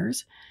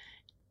billionaires.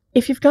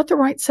 If you've got the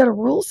right set of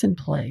rules in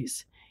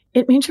place,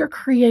 it means you're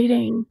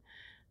creating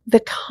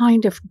the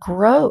kind of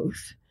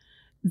growth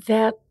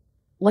that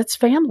lets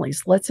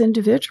families, lets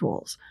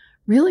individuals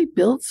really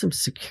build some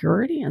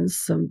security and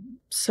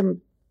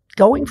some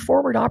going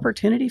forward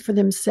opportunity for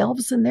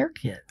themselves and their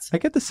kids. I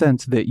get the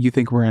sense that you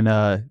think we're in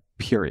a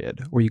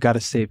period where you got to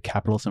save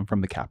capitalism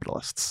from the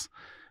capitalists.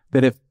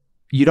 That if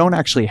you don't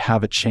actually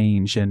have a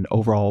change in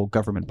overall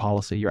government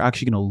policy. You're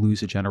actually going to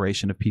lose a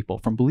generation of people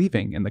from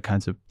believing in the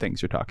kinds of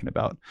things you're talking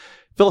about.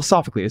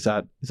 Philosophically, is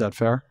that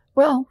fair?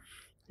 Well,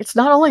 it's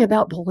not only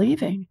about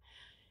believing,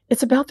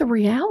 it's about the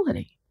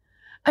reality.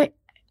 I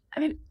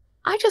mean,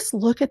 I just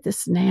look at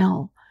this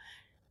now.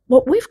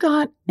 What we've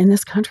got in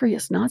this country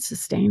is not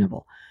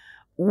sustainable.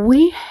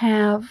 We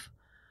have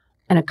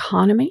an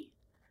economy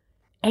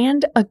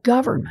and a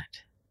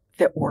government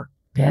that work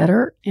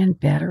better and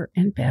better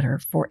and better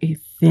for a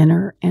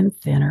thinner and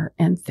thinner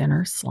and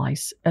thinner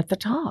slice at the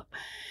top,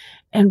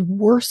 and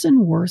worse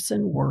and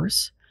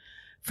worse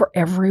for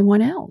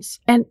everyone else.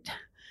 And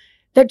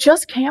that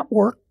just can't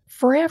work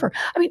forever.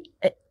 I mean,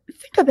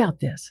 think about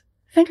this,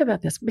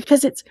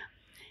 because it's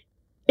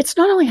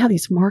not only how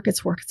these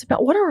markets work, it's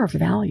about what are our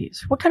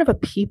values? What kind of a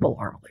people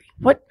are we?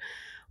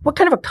 What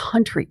kind of a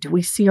country do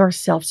we see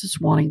ourselves as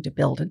wanting to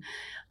build? And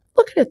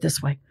look at it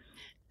this way.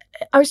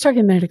 I was talking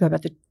a minute ago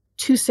about the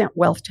 2-cent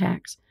wealth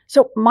tax.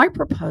 So my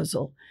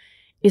proposal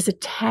is a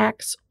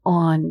tax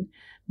on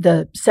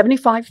the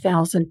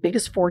 75,000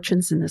 biggest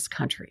fortunes in this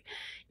country.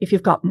 If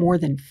you've got more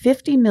than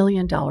 $50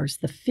 million,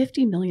 the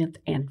 50 millionth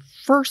and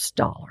first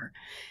dollar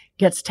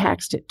gets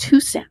taxed at 2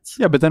 cents.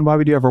 Yeah, but then why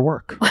would you ever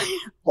work?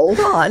 Hold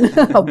on.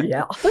 Oh,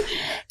 yeah.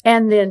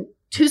 And then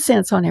 2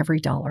 cents on every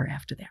dollar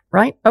after that,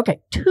 right? Okay,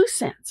 2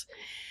 cents.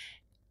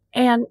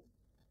 And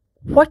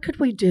what could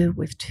we do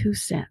with 2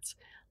 cents?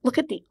 Look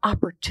at the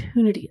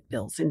opportunity it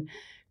builds in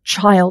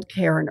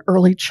childcare and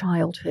early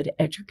childhood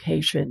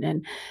education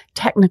and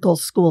technical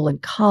school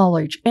and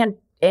college, and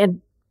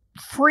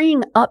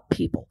freeing up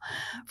people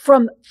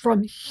from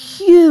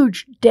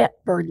huge debt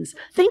burdens.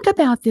 Think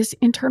about this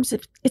in terms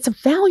of, it's a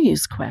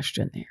values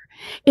question there.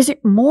 Is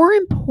it more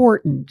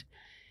important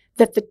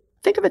that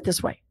think of it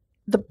this way,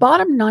 the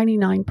bottom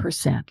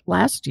 99%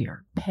 last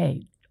year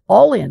paid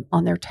all in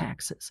on their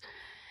taxes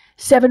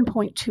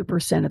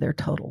 7.2% of their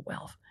total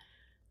wealth.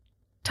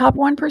 Top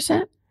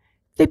 1%,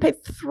 they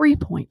paid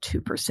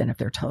 3.2% of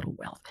their total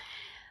wealth.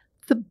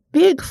 The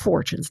big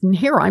fortunes, and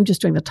here I'm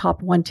just doing the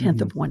top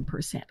 1/10 of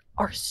 1%,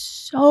 are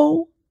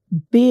so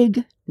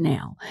big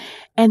now,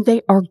 and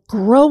they are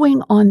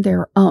growing on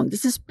their own.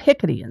 This is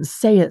Piketty and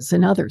Sayers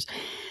and others.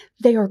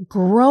 They are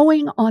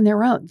growing on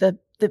their own.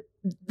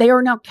 They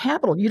are now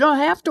capital. You don't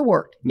have to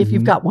work if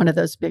you've got one of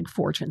those big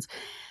fortunes.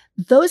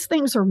 Those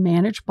things are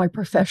managed by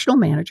professional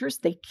managers.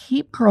 They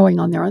keep growing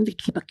on their own. They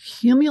keep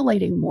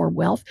accumulating more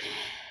wealth,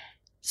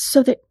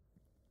 so that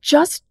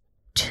just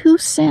 2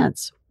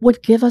 cents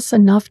would give us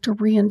enough to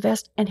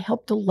reinvest and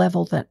help to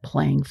level that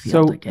playing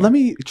field again. So let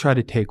me try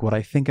to take what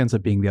I think ends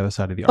up being the other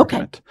side of the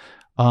argument.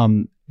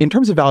 In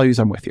terms of values,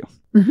 I'm with you.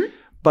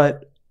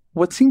 But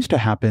what seems to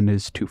happen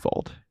is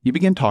twofold. You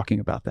begin talking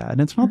about that,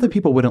 and it's not that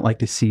people wouldn't like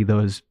to see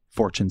those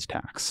fortunes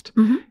taxed.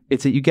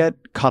 It's that you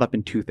get caught up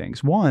in two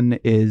things. One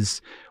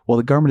is, well,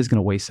 the government is going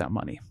to waste that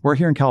money. We're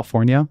here in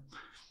California.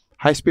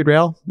 High-speed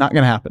rail, not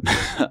going to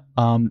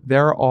happen.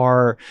 There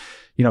are,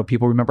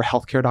 people remember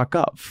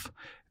healthcare.gov.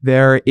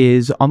 There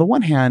is, on the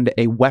one hand,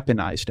 a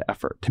weaponized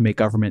effort to make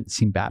government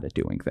seem bad at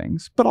doing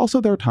things. But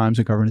also there are times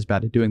when government is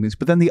bad at doing things.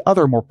 But then the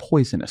other more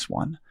poisonous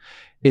one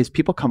is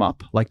people come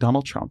up like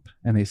Donald Trump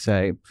and they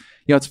say,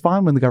 it's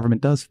fine when the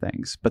government does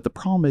things, but the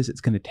problem is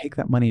it's going to take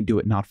that money and do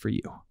it not for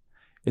you.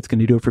 It's going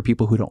to do it for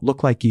people who don't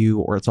look like you,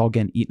 or it's all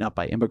getting eaten up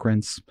by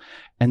immigrants.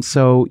 And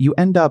so you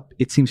end up,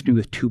 it seems to me,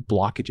 with two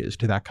blockages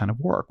to that kind of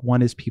work.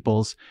 One is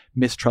people's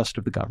mistrust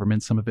of the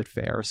government, some of it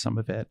fair, some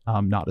of it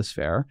not as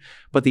fair.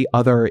 But the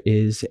other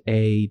is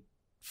a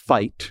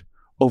fight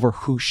over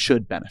who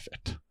should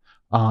benefit,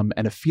 and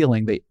a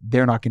feeling that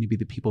they're not going to be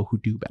the people who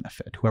do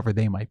benefit, whoever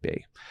they might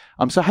be.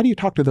 So how do you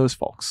talk to those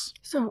folks?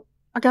 So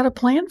I got a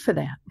plan for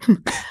that.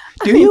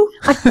 Do you?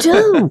 I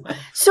do.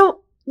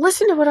 So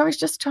listen to what I was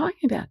just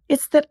talking about.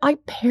 It's that I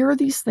pair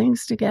these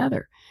things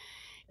together.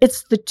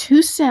 It's the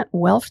 2 cent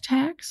wealth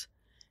tax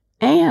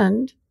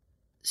and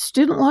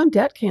student loan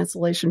debt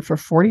cancellation for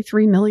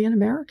 43 million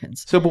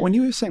Americans. So, but when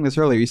you were saying this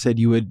earlier, you said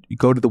you would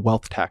go to the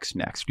wealth tax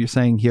next. You're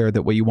saying here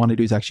that what you want to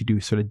do is actually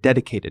do sort of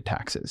dedicated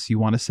taxes. You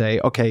want to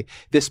say, okay,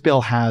 this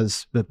bill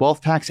has the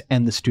wealth tax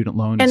and the student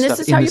loan and stuff this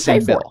is in how the you same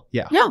pay bill. For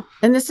it. Yeah.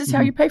 And this is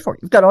how you pay for it.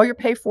 You've got all your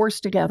pay-fors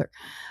together.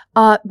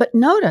 But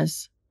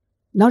notice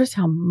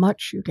how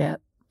much you get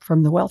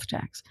from the wealth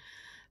tax.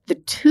 The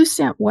 2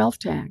 cent wealth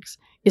tax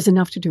is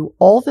enough to do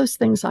all those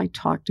things I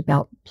talked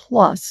about,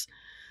 plus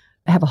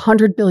have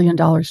 $100 billion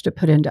to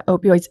put into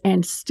opioids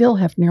and still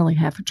have nearly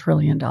 $500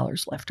 billion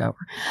left over.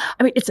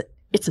 I mean,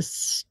 it's a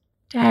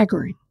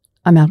staggering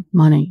amount of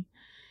money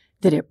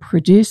that it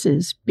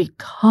produces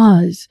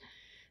because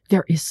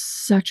there is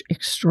such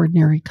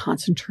extraordinary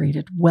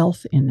concentrated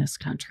wealth in this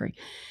country.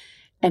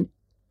 And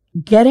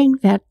getting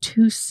that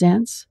 2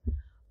 cents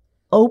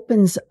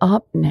opens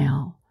up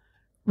now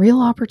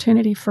real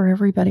opportunity for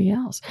everybody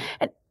else.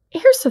 And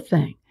here's the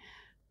thing.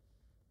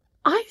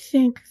 I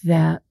think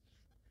that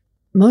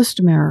most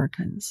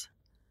Americans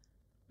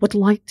would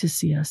like to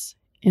see us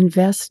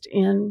invest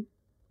in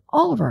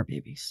all of our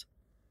babies,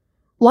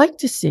 like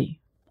to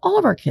see all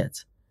of our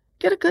kids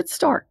get a good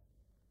start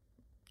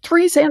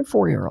 3s and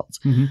 4-year-olds.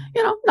 Mm-hmm.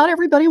 Not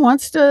everybody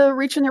wants to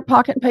reach in their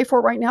pocket and pay for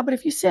it right now. But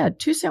if you said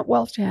 2-cent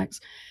wealth tax,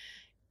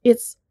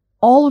 it's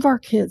all of our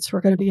kids who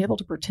are going to be able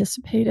to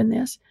participate in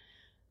this.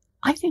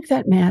 I think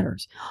that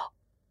matters.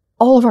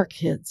 All of our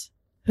kids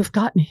who've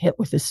gotten hit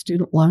with this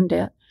student loan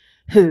debt,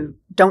 who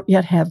don't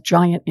yet have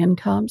giant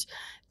incomes,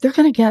 they're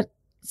going to get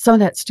some of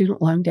that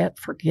student loan debt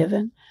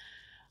forgiven.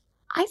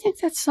 I think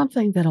that's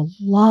something that a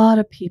lot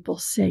of people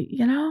say,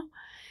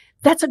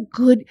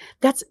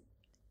 that's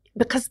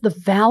because the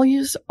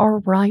values are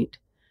right.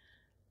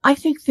 I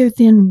think they're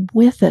then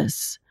with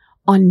us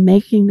on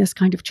making this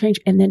kind of change.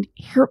 And then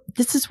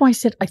this is why I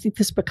said, I think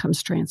this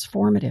becomes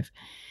transformative.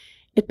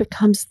 It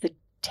becomes the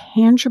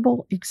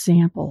tangible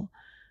example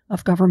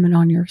of government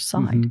on your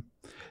side. Mm-hmm.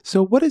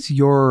 So what is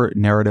your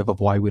narrative of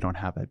why we don't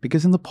have it?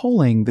 Because in the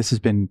polling, this has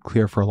been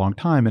clear for a long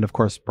time. And of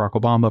course, Barack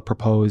Obama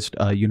proposed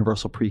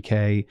universal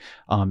pre-K,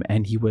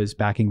 and he was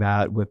backing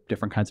that with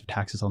different kinds of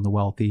taxes on the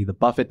wealthy. The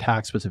Buffett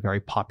tax was a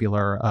very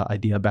popular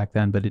idea back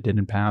then, but it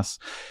didn't pass.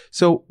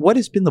 So what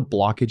has been the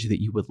blockage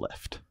that you would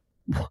lift?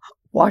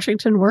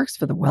 Washington works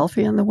for the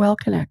wealthy and the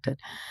well-connected.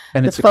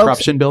 And it's a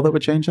corruption bill that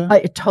would change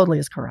that? It totally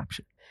is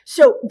corruption.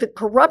 So the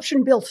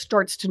corruption bill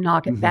starts to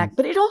knock it back,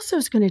 but it also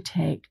is going to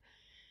take,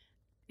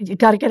 you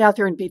got to get out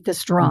there and beat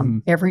this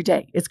drum every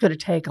day. It's going to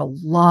take a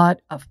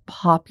lot of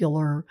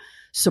popular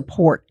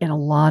support and a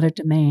lot of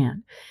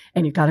demand.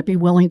 And you got to be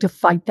willing to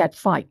fight that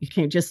fight. You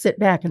can't just sit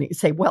back and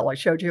say, well, I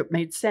showed you it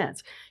made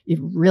sense.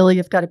 You really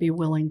have got to be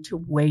willing to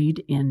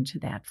wade into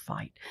that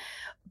fight.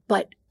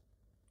 But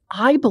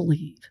I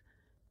believe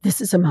this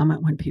is a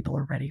moment when people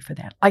are ready for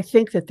that. I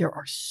think that there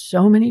are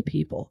so many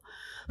people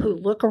who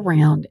look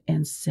around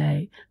and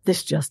say,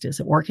 this just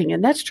isn't working.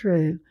 And that's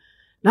true,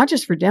 not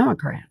just for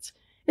Democrats.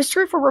 It's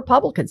true for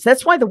Republicans.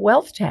 That's why the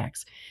wealth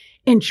tax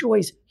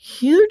enjoys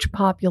huge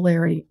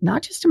popularity,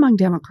 not just among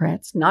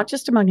Democrats, not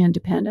just among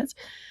independents,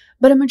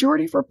 but a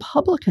majority of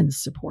Republicans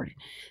support it.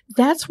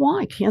 That's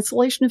why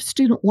cancellation of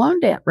student loan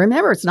debt.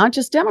 Remember, it's not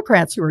just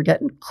Democrats who are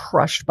getting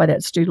crushed by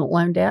that student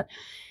loan debt.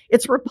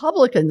 It's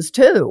Republicans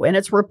too, and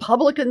it's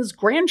Republicans'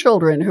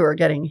 grandchildren who are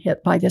getting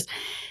hit by this.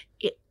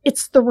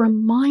 It's the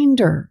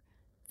reminder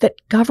that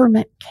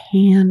government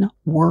can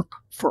work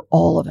for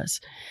all of us.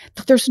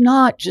 That there's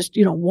not just,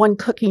 one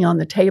cookie on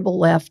the table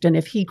left, and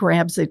if he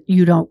grabs it,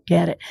 you don't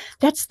get it.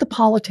 That's the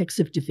politics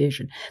of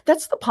division.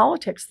 That's the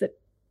politics that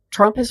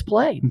Trump has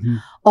played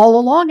all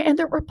along, and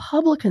that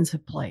Republicans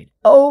have played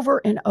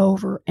over and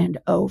over and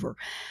over.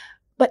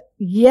 But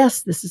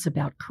yes, this is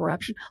about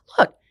corruption.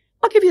 Look,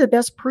 I'll give you the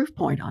best proof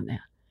point on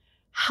that.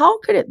 How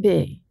could it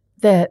be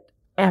that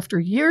after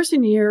years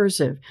and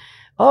years of,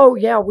 oh,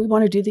 yeah, we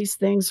want to do these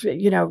things,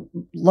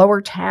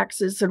 lower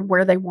taxes and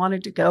where they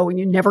wanted to go, and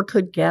you never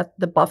could get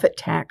the Buffett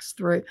tax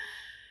through,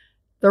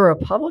 the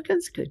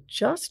Republicans could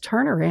just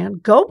turn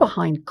around, go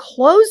behind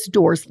closed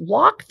doors,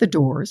 lock the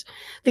doors.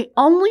 The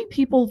only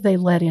people they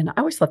let in, I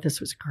always thought this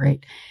was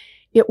great.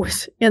 It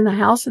was in the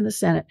House and the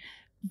Senate.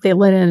 They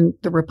let in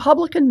the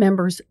Republican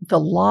members, the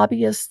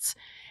lobbyists,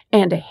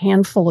 and a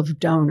handful of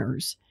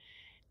donors.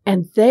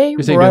 And they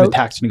wrote the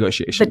tax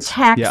negotiations. The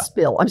tax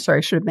bill. I'm sorry,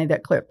 I should have made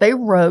that clear. They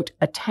wrote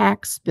a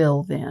tax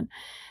bill then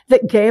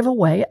that gave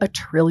away $1.5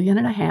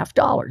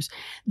 trillion.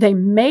 They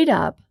made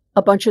up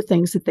a bunch of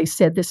things that they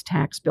said this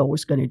tax bill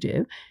was going to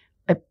do.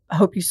 I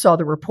hope you saw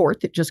the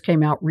report that just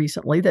came out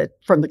recently that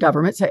from the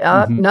government say,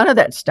 none of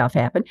that stuff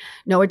happened.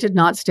 No, it did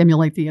not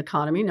stimulate the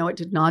economy. No, it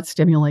did not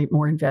stimulate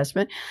more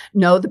investment.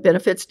 No, the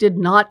benefits did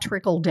not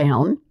trickle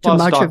down to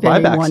much of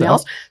anyone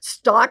else.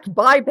 Stock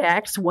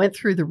buybacks went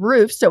through the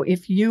roof. So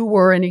if you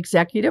were an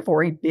executive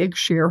or a big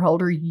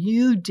shareholder,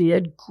 you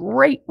did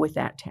great with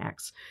that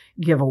tax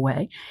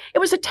giveaway. It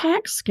was a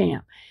tax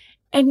scam.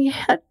 And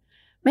yet,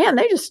 man,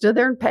 they just stood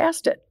there and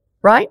passed it,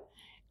 right?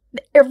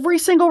 Every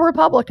single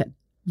Republican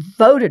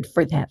voted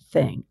for that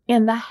thing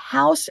in the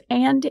House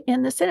and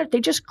in the Senate. They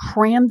just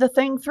crammed the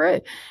thing through.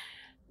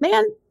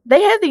 Man,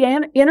 they had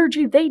the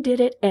energy. They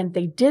did it, and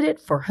they did it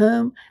for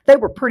whom? They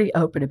were pretty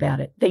open about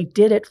it. They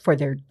did it for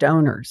their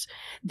donors.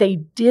 They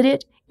did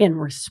it in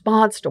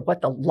response to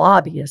what the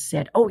lobbyists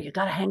said. Oh, you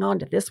got to hang on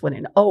to this one.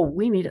 And, oh,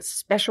 we need a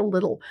special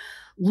little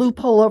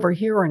loophole over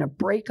here and a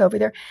break over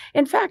there.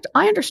 In fact,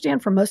 I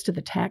understand from most of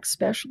the tax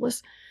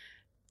specialists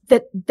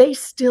that they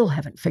still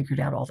haven't figured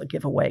out all the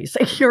giveaways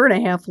a year and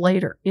a half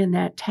later in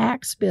that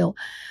tax bill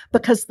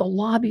because the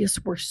lobbyists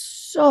were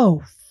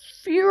so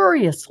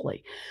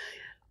furiously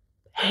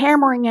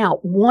hammering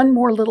out one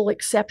more little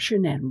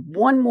exception and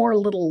one more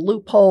little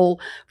loophole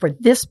for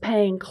this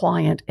paying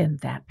client and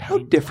that paying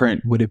client. How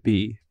different would it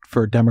be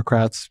for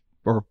Democrats,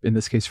 or in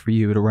this case for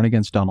you, to run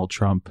against Donald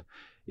Trump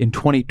in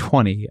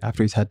 2020,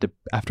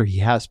 after he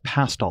has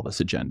passed all this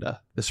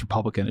agenda, this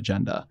Republican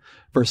agenda,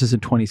 versus in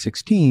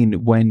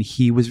 2016 when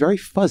he was very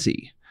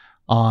fuzzy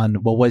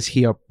on, well, was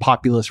he a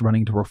populist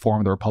running to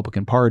reform the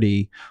Republican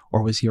Party,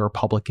 or was he a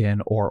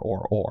Republican,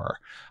 or?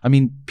 I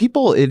mean,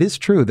 it is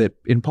true that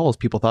in polls,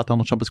 people thought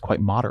Donald Trump was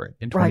quite moderate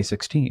in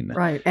 2016.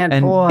 Right.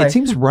 And boy, it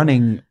seems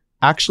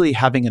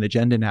having an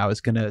agenda now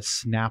is going to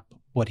snap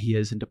what he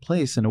is into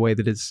place in a way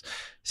that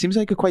seems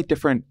like a quite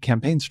different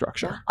campaign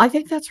structure. I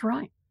think that's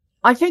right.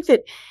 I think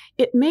that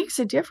it makes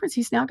a difference.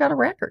 He's now got a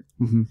record.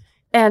 Mm-hmm.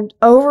 And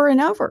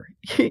over,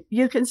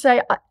 you can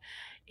say,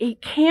 he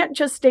can't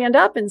just stand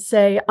up and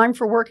say, I'm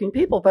for working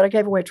people, but I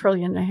gave away $1.5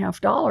 trillion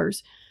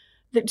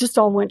that just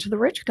all went to the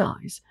rich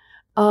guys.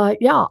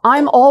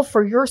 I'm all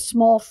for your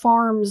small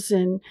farms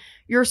and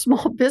your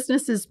small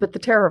businesses, but the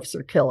tariffs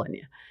are killing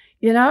you.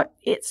 You know,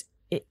 it's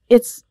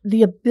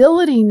the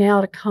ability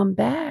now to come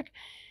back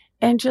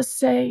and just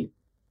say,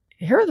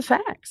 here are the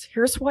facts.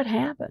 Here's what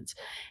happens.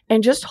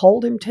 And just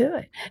hold him to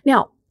it.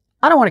 Now,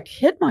 I don't want to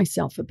kid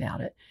myself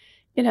about it.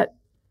 You know,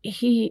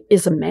 he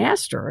is a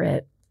master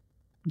at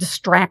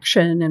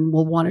distraction and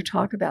will want to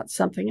talk about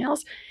something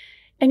else.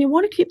 And you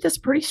want to keep this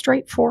pretty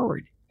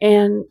straightforward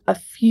and a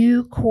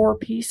few core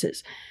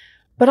pieces.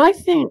 But I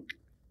think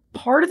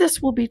part of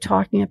this will be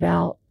talking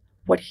about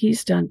what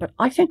he's done. But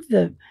I think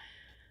the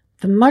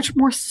much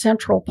more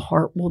central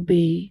part will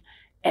be,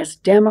 as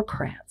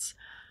Democrats,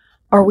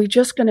 are we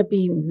just going to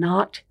be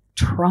not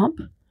Trump?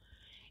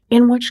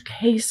 In which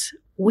case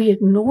we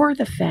ignore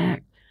the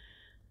fact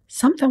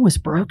something was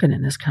broken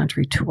in this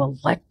country to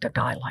elect a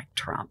guy like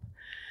Trump.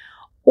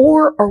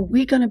 Or are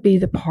we going to be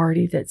the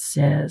party that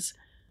says,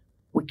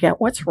 we get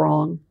what's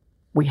wrong,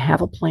 we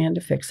have a plan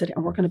to fix it,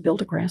 and we're going to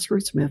build a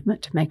grassroots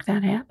movement to make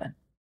that happen?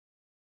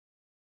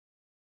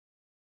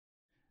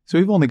 So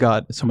we've only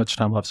got so much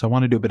time left, so I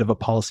want to do a bit of a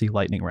policy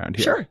lightning round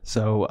here. Sure.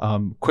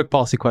 So quick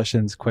policy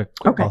questions, quick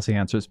policy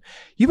answers.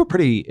 You have a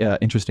pretty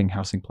interesting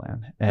housing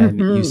plan, and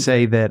you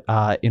say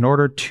that in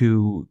order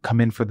to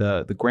come in for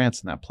the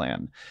grants in that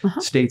plan,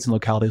 states and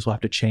localities will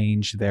have to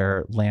change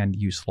their land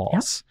use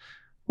laws.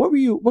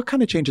 Yep. What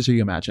kind of changes are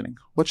you imagining?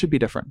 What should be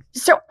different?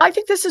 So I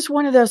think this is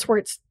one of those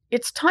where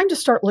it's time to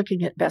start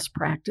looking at best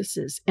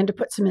practices and to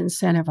put some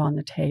incentive on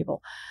the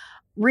table.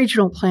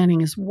 Regional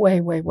planning is way,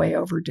 way, way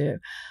overdue.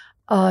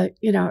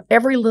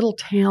 Every little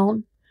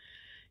town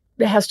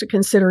has to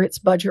consider its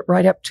budget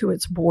right up to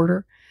its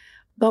border.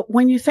 But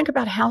when you think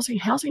about housing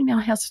now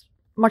has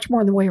much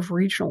more in the way of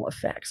regional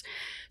effects.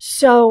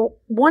 So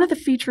one of the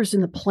features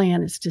in the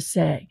plan is to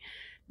say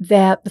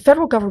that the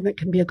federal government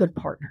can be a good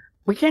partner.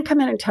 We can't come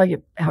in and tell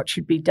you how it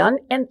should be done.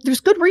 And there's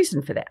good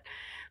reason for that,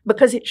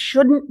 because it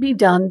shouldn't be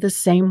done the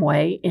same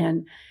way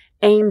in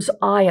Ames,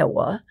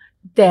 Iowa,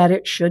 that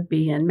it should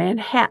be in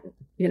Manhattan.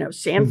 You know,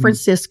 San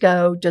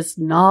Francisco does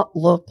not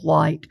look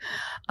like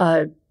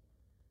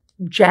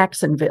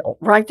Jacksonville,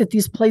 right? That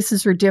these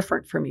places are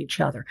different from each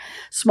other.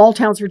 Small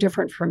towns are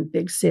different from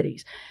big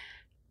cities.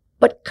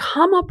 But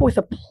come up with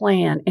a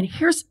plan, and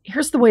here's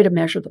the way to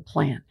measure the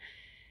plan.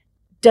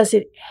 Does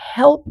it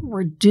help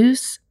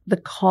reduce the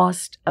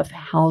cost of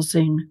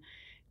housing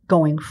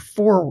going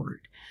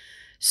forward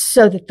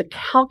so that the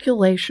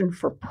calculation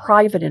for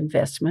private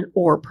investment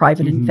or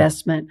private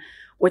investment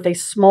with a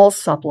small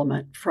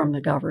supplement from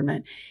the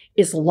government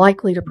is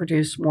likely to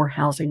produce more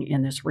housing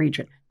in this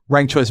region?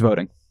 Ranked choice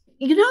voting.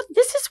 You know,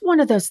 this is one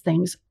of those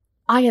things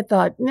I had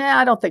thought,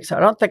 I don't think so. I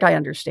don't think I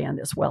understand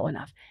this well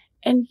enough.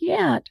 And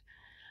yet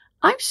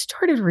I've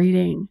started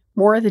reading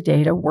more of the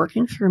data,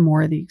 working through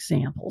more of the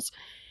examples,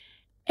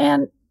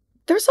 and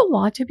there's a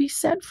lot to be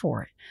said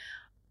for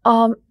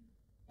it.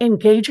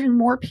 Engaging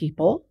more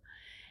people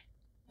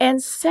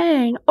and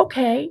saying,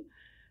 okay,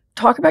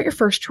 talk about your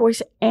first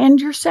choice and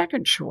your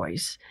second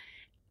choice,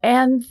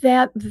 and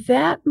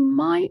that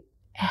might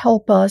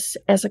help us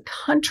as a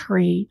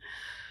country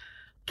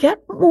get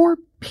more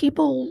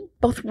people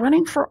both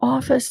running for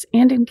office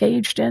and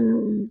engaged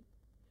in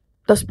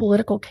those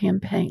political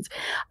campaigns.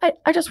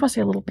 I just want to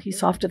say a little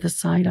piece off to the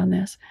side on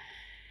this.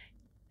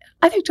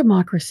 I think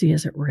democracy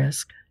is at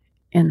risk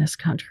in this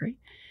country,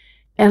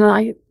 and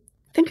I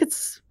think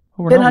it's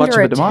been not much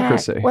under of a attack.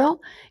 democracy. Well,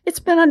 it's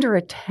been under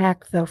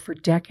attack, though, for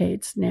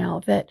decades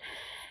now, that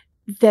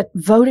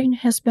voting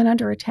has been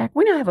under attack.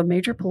 We now have a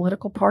major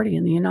political party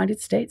in the United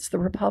States, the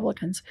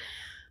Republicans,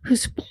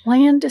 whose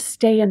plan to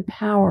stay in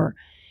power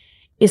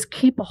is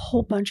keep a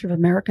whole bunch of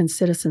American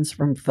citizens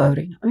from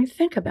voting. I mean,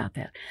 think about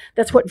that.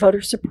 That's what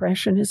voter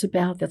suppression is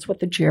about. That's what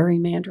the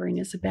gerrymandering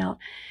is about.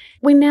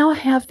 We now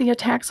have the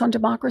attacks on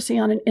democracy,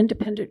 on an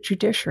independent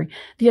judiciary,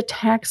 the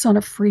attacks on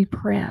a free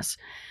press.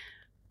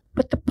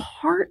 But the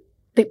part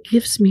that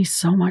gives me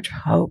so much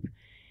hope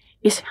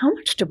is how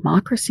much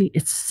democracy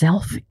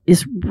itself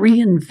is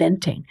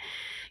reinventing.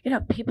 You know,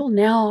 people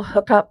now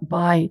hook up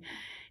by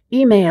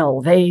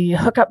email, they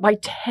hook up by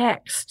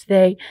text,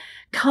 they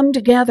come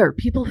together,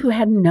 people who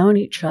hadn't known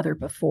each other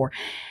before.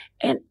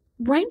 And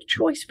ranked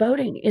choice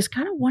voting is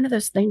kind of one of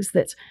those things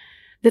that's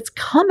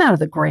come out of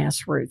the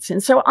grassroots.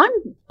 And so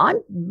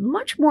I'm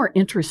much more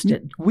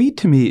interested.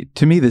 To me,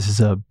 this is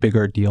a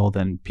bigger deal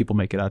than people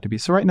make it out to be.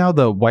 So right now,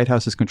 the White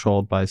House is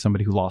controlled by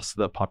somebody who lost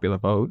the popular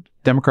vote.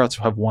 Democrats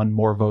have won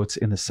more votes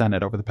in the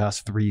Senate over the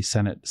past 3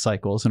 Senate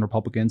cycles, and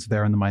Republicans,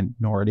 they're in the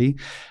minority.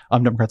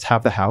 Democrats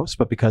have the House,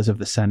 but because of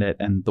the Senate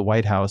and the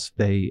White House,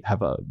 they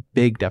have a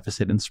big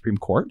deficit in the Supreme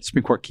Court. The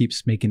Supreme Court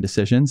keeps making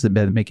decisions that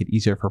make it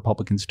easier for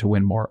Republicans to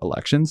win more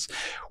elections.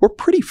 We're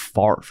pretty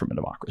far from a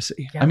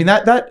democracy. Yeah. I mean,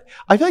 that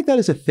I feel like that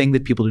is a thing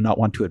that people do not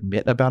want to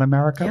admit about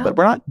America, but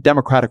we're not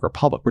democratic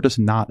republic. We're just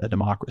not a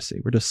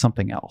democracy. We're just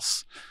something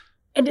else.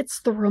 And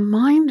it's the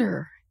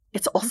reminder.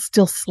 It's all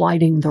still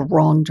sliding the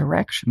wrong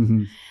direction.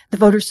 Mm-hmm. The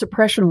voter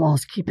suppression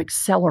laws keep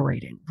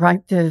accelerating,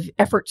 right? The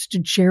efforts to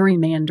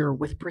gerrymander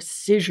with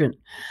precision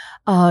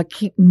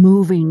keep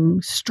moving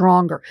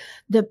stronger.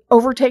 The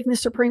overtaking the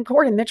Supreme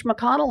Court and Mitch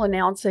McConnell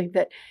announcing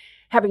that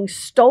having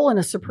stolen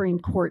a Supreme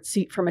Court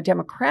seat from a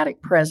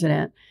Democratic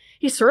president,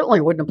 he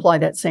certainly wouldn't apply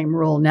that same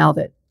rule now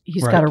that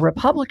he's got a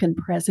Republican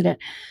president.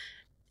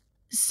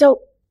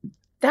 So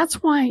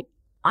that's why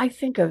I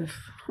think of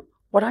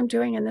what I'm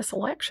doing in this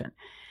election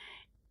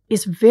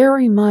is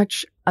very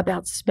much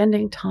about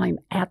spending time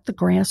at the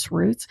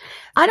grassroots.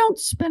 I don't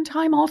spend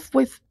time off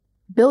with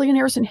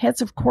billionaires and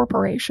heads of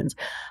corporations.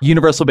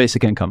 Universal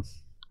basic income.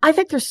 I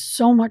think there's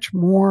so much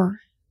more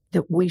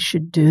that we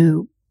should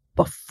do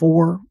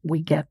before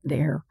we get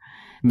there.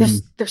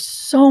 There's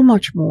so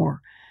much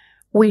more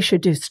we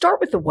should do.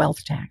 Start with the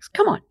wealth tax.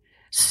 Come on.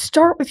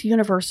 Start with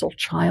universal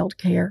child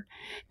care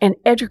and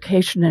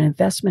education and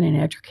investment in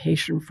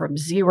education from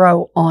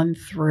 0 on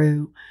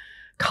through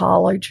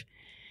college.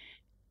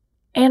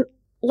 And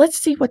let's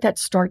see what that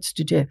starts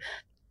to do.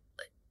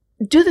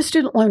 Do the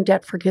student loan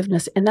debt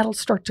forgiveness, and that'll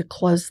start to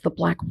close the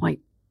black-white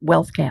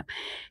wealth gap.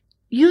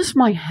 Use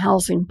my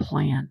housing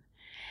plan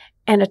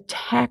and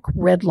attack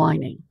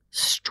redlining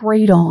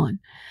straight on.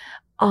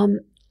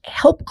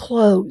 Help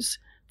close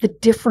the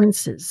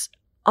differences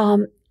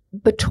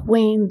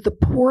between the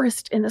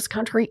poorest in this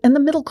country and the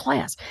middle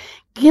class.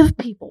 Give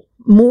people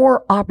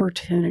more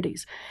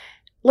opportunities.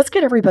 Let's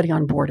get everybody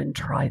on board and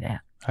try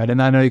that. All right,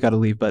 and I know you got to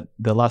leave, but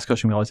the last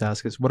question we always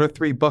ask is, what are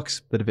 3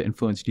 books that have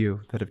influenced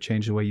you, that have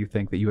changed the way you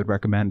think, that you would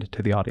recommend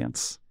to the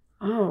audience?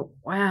 Oh,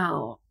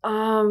 wow.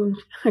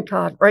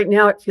 God, right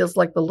now it feels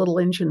like The Little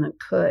Engine That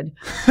Could.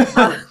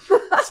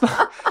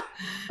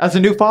 As a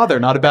new father,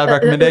 not a bad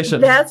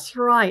recommendation. That's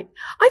right.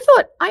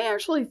 I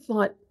actually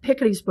thought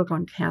Piketty's book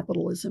on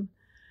capitalism.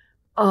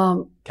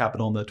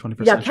 Capital in the 21st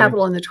century? Yeah,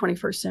 Capital in the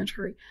 21st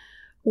Century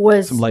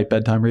was... Some light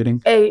bedtime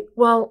reading? A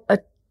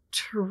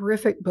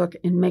terrific book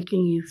in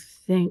making you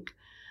think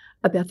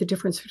about the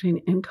difference between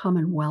income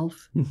and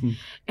wealth,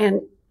 and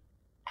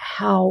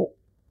how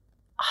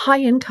high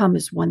income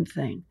is one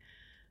thing,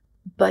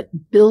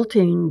 but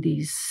building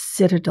these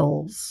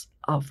citadels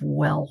of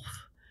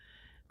wealth,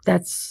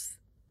 that's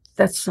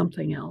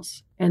something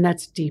else, and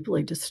that's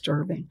deeply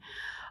disturbing.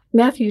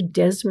 Matthew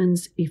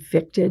Desmond's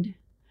Evicted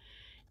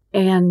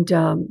and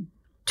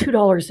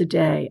 $2 a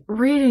Day,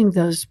 reading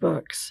those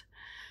books,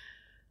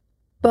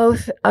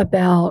 both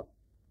about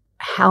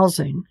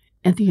housing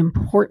and the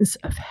importance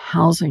of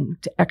housing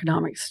to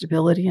economic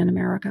stability in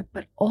America,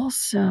 but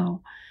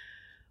also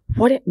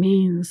what it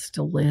means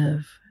to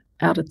live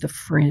out at the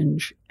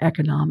fringe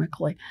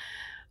economically,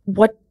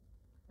 what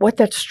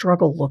that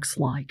struggle looks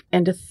like,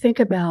 and to think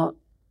about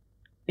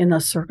in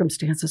those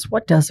circumstances,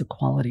 what does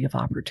equality of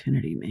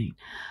opportunity mean?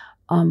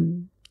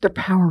 They're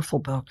powerful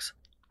books.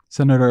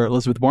 Senator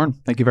Elizabeth Warren,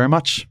 thank you very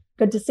much.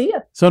 Good to see you.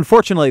 So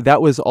unfortunately,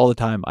 that was all the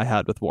time I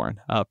had with Warren.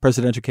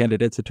 Presidential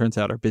candidates, it turns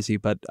out, are busy,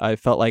 but I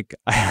felt like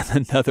I had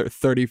another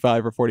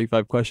 35 or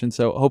 45 questions,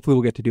 so hopefully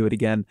we'll get to do it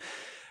again.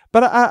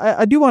 But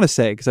I do want to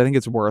say, because I think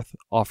it's worth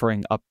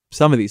offering up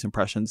some of these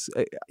impressions,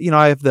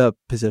 I have the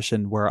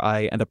position where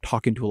I end up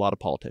talking to a lot of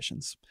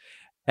politicians.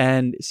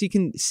 And so you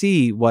can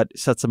see what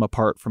sets them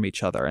apart from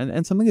each other.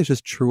 And something that's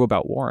just true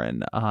about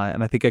Warren,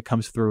 and I think it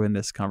comes through in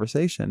this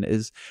conversation,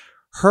 is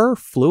her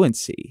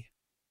fluency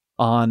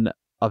on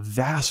a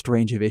vast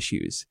range of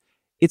issues.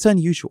 It's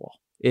unusual.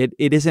 It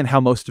isn't how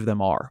most of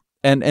them are.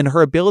 And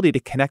her ability to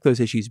connect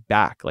those issues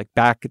back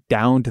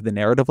down to the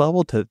narrative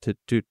level, to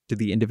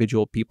the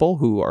individual people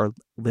who are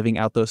living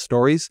out those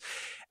stories,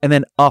 and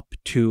then up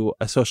to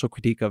a social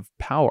critique of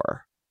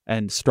power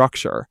and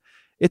structure.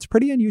 It's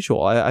pretty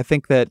unusual. I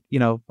think that,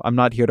 I'm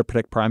not here to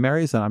predict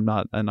primaries, and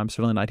I'm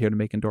certainly not here to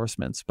make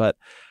endorsements, but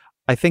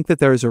I think that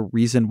there is a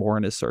reason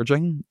Warren is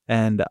surging.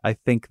 And I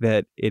think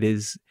that it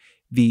is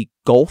the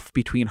gulf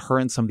between her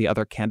and some of the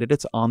other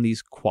candidates on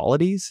these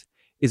qualities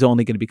is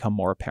only going to become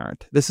more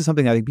apparent. This is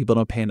something I think people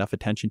don't pay enough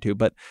attention to,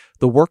 but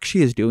the work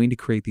she is doing to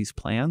create these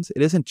plans,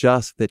 it isn't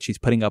just that she's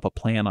putting up a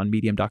plan on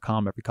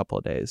medium.com every couple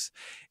of days.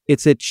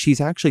 It's that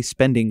she's actually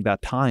spending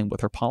that time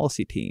with her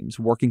policy teams,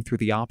 working through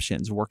the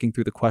options, working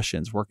through the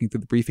questions, working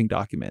through the briefing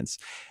documents.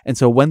 And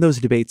so when those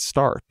debates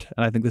start,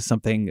 and I think this is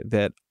something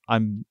that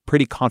I'm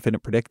pretty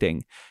confident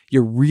predicting,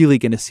 you're really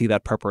going to see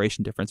that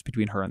preparation difference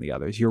between her and the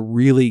others. You're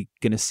really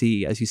going to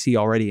see, as you see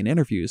already in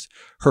interviews,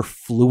 her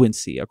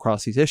fluency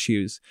across these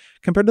issues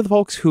compared to the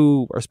folks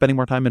who are spending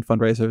more time in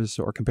fundraisers,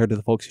 or compared to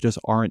the folks who just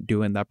aren't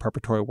doing that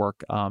preparatory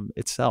work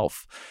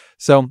itself.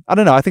 So I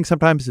don't know. I think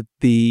sometimes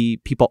the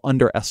people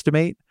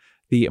underestimate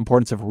the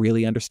importance of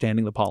really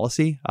understanding the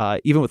policy.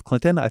 Even with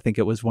Clinton, I think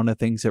it was one of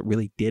the things that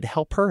really did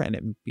help her,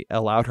 and it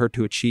allowed her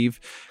to achieve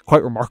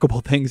quite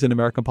remarkable things in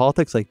American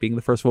politics, like being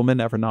the first woman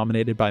ever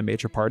nominated by a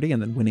major party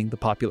and then winning the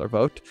popular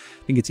vote.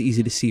 I think it's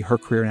easy to see her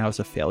career now as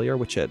a failure,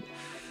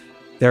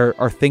 there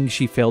are things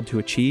she failed to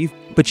achieve,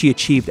 but she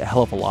achieved a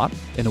hell of a lot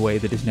in a way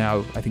that is now,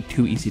 I think,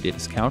 too easy to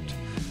discount.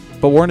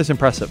 But Warren is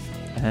impressive,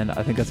 and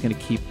I think that's going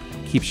to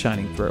keep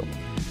shining through.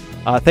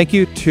 Thank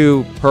you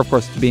to her, of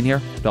course, for being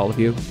here, to all of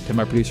you, to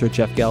my producer,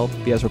 Jeff Geld.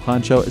 The Ezra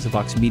Klein Show is a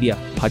Vox Media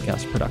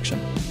podcast production.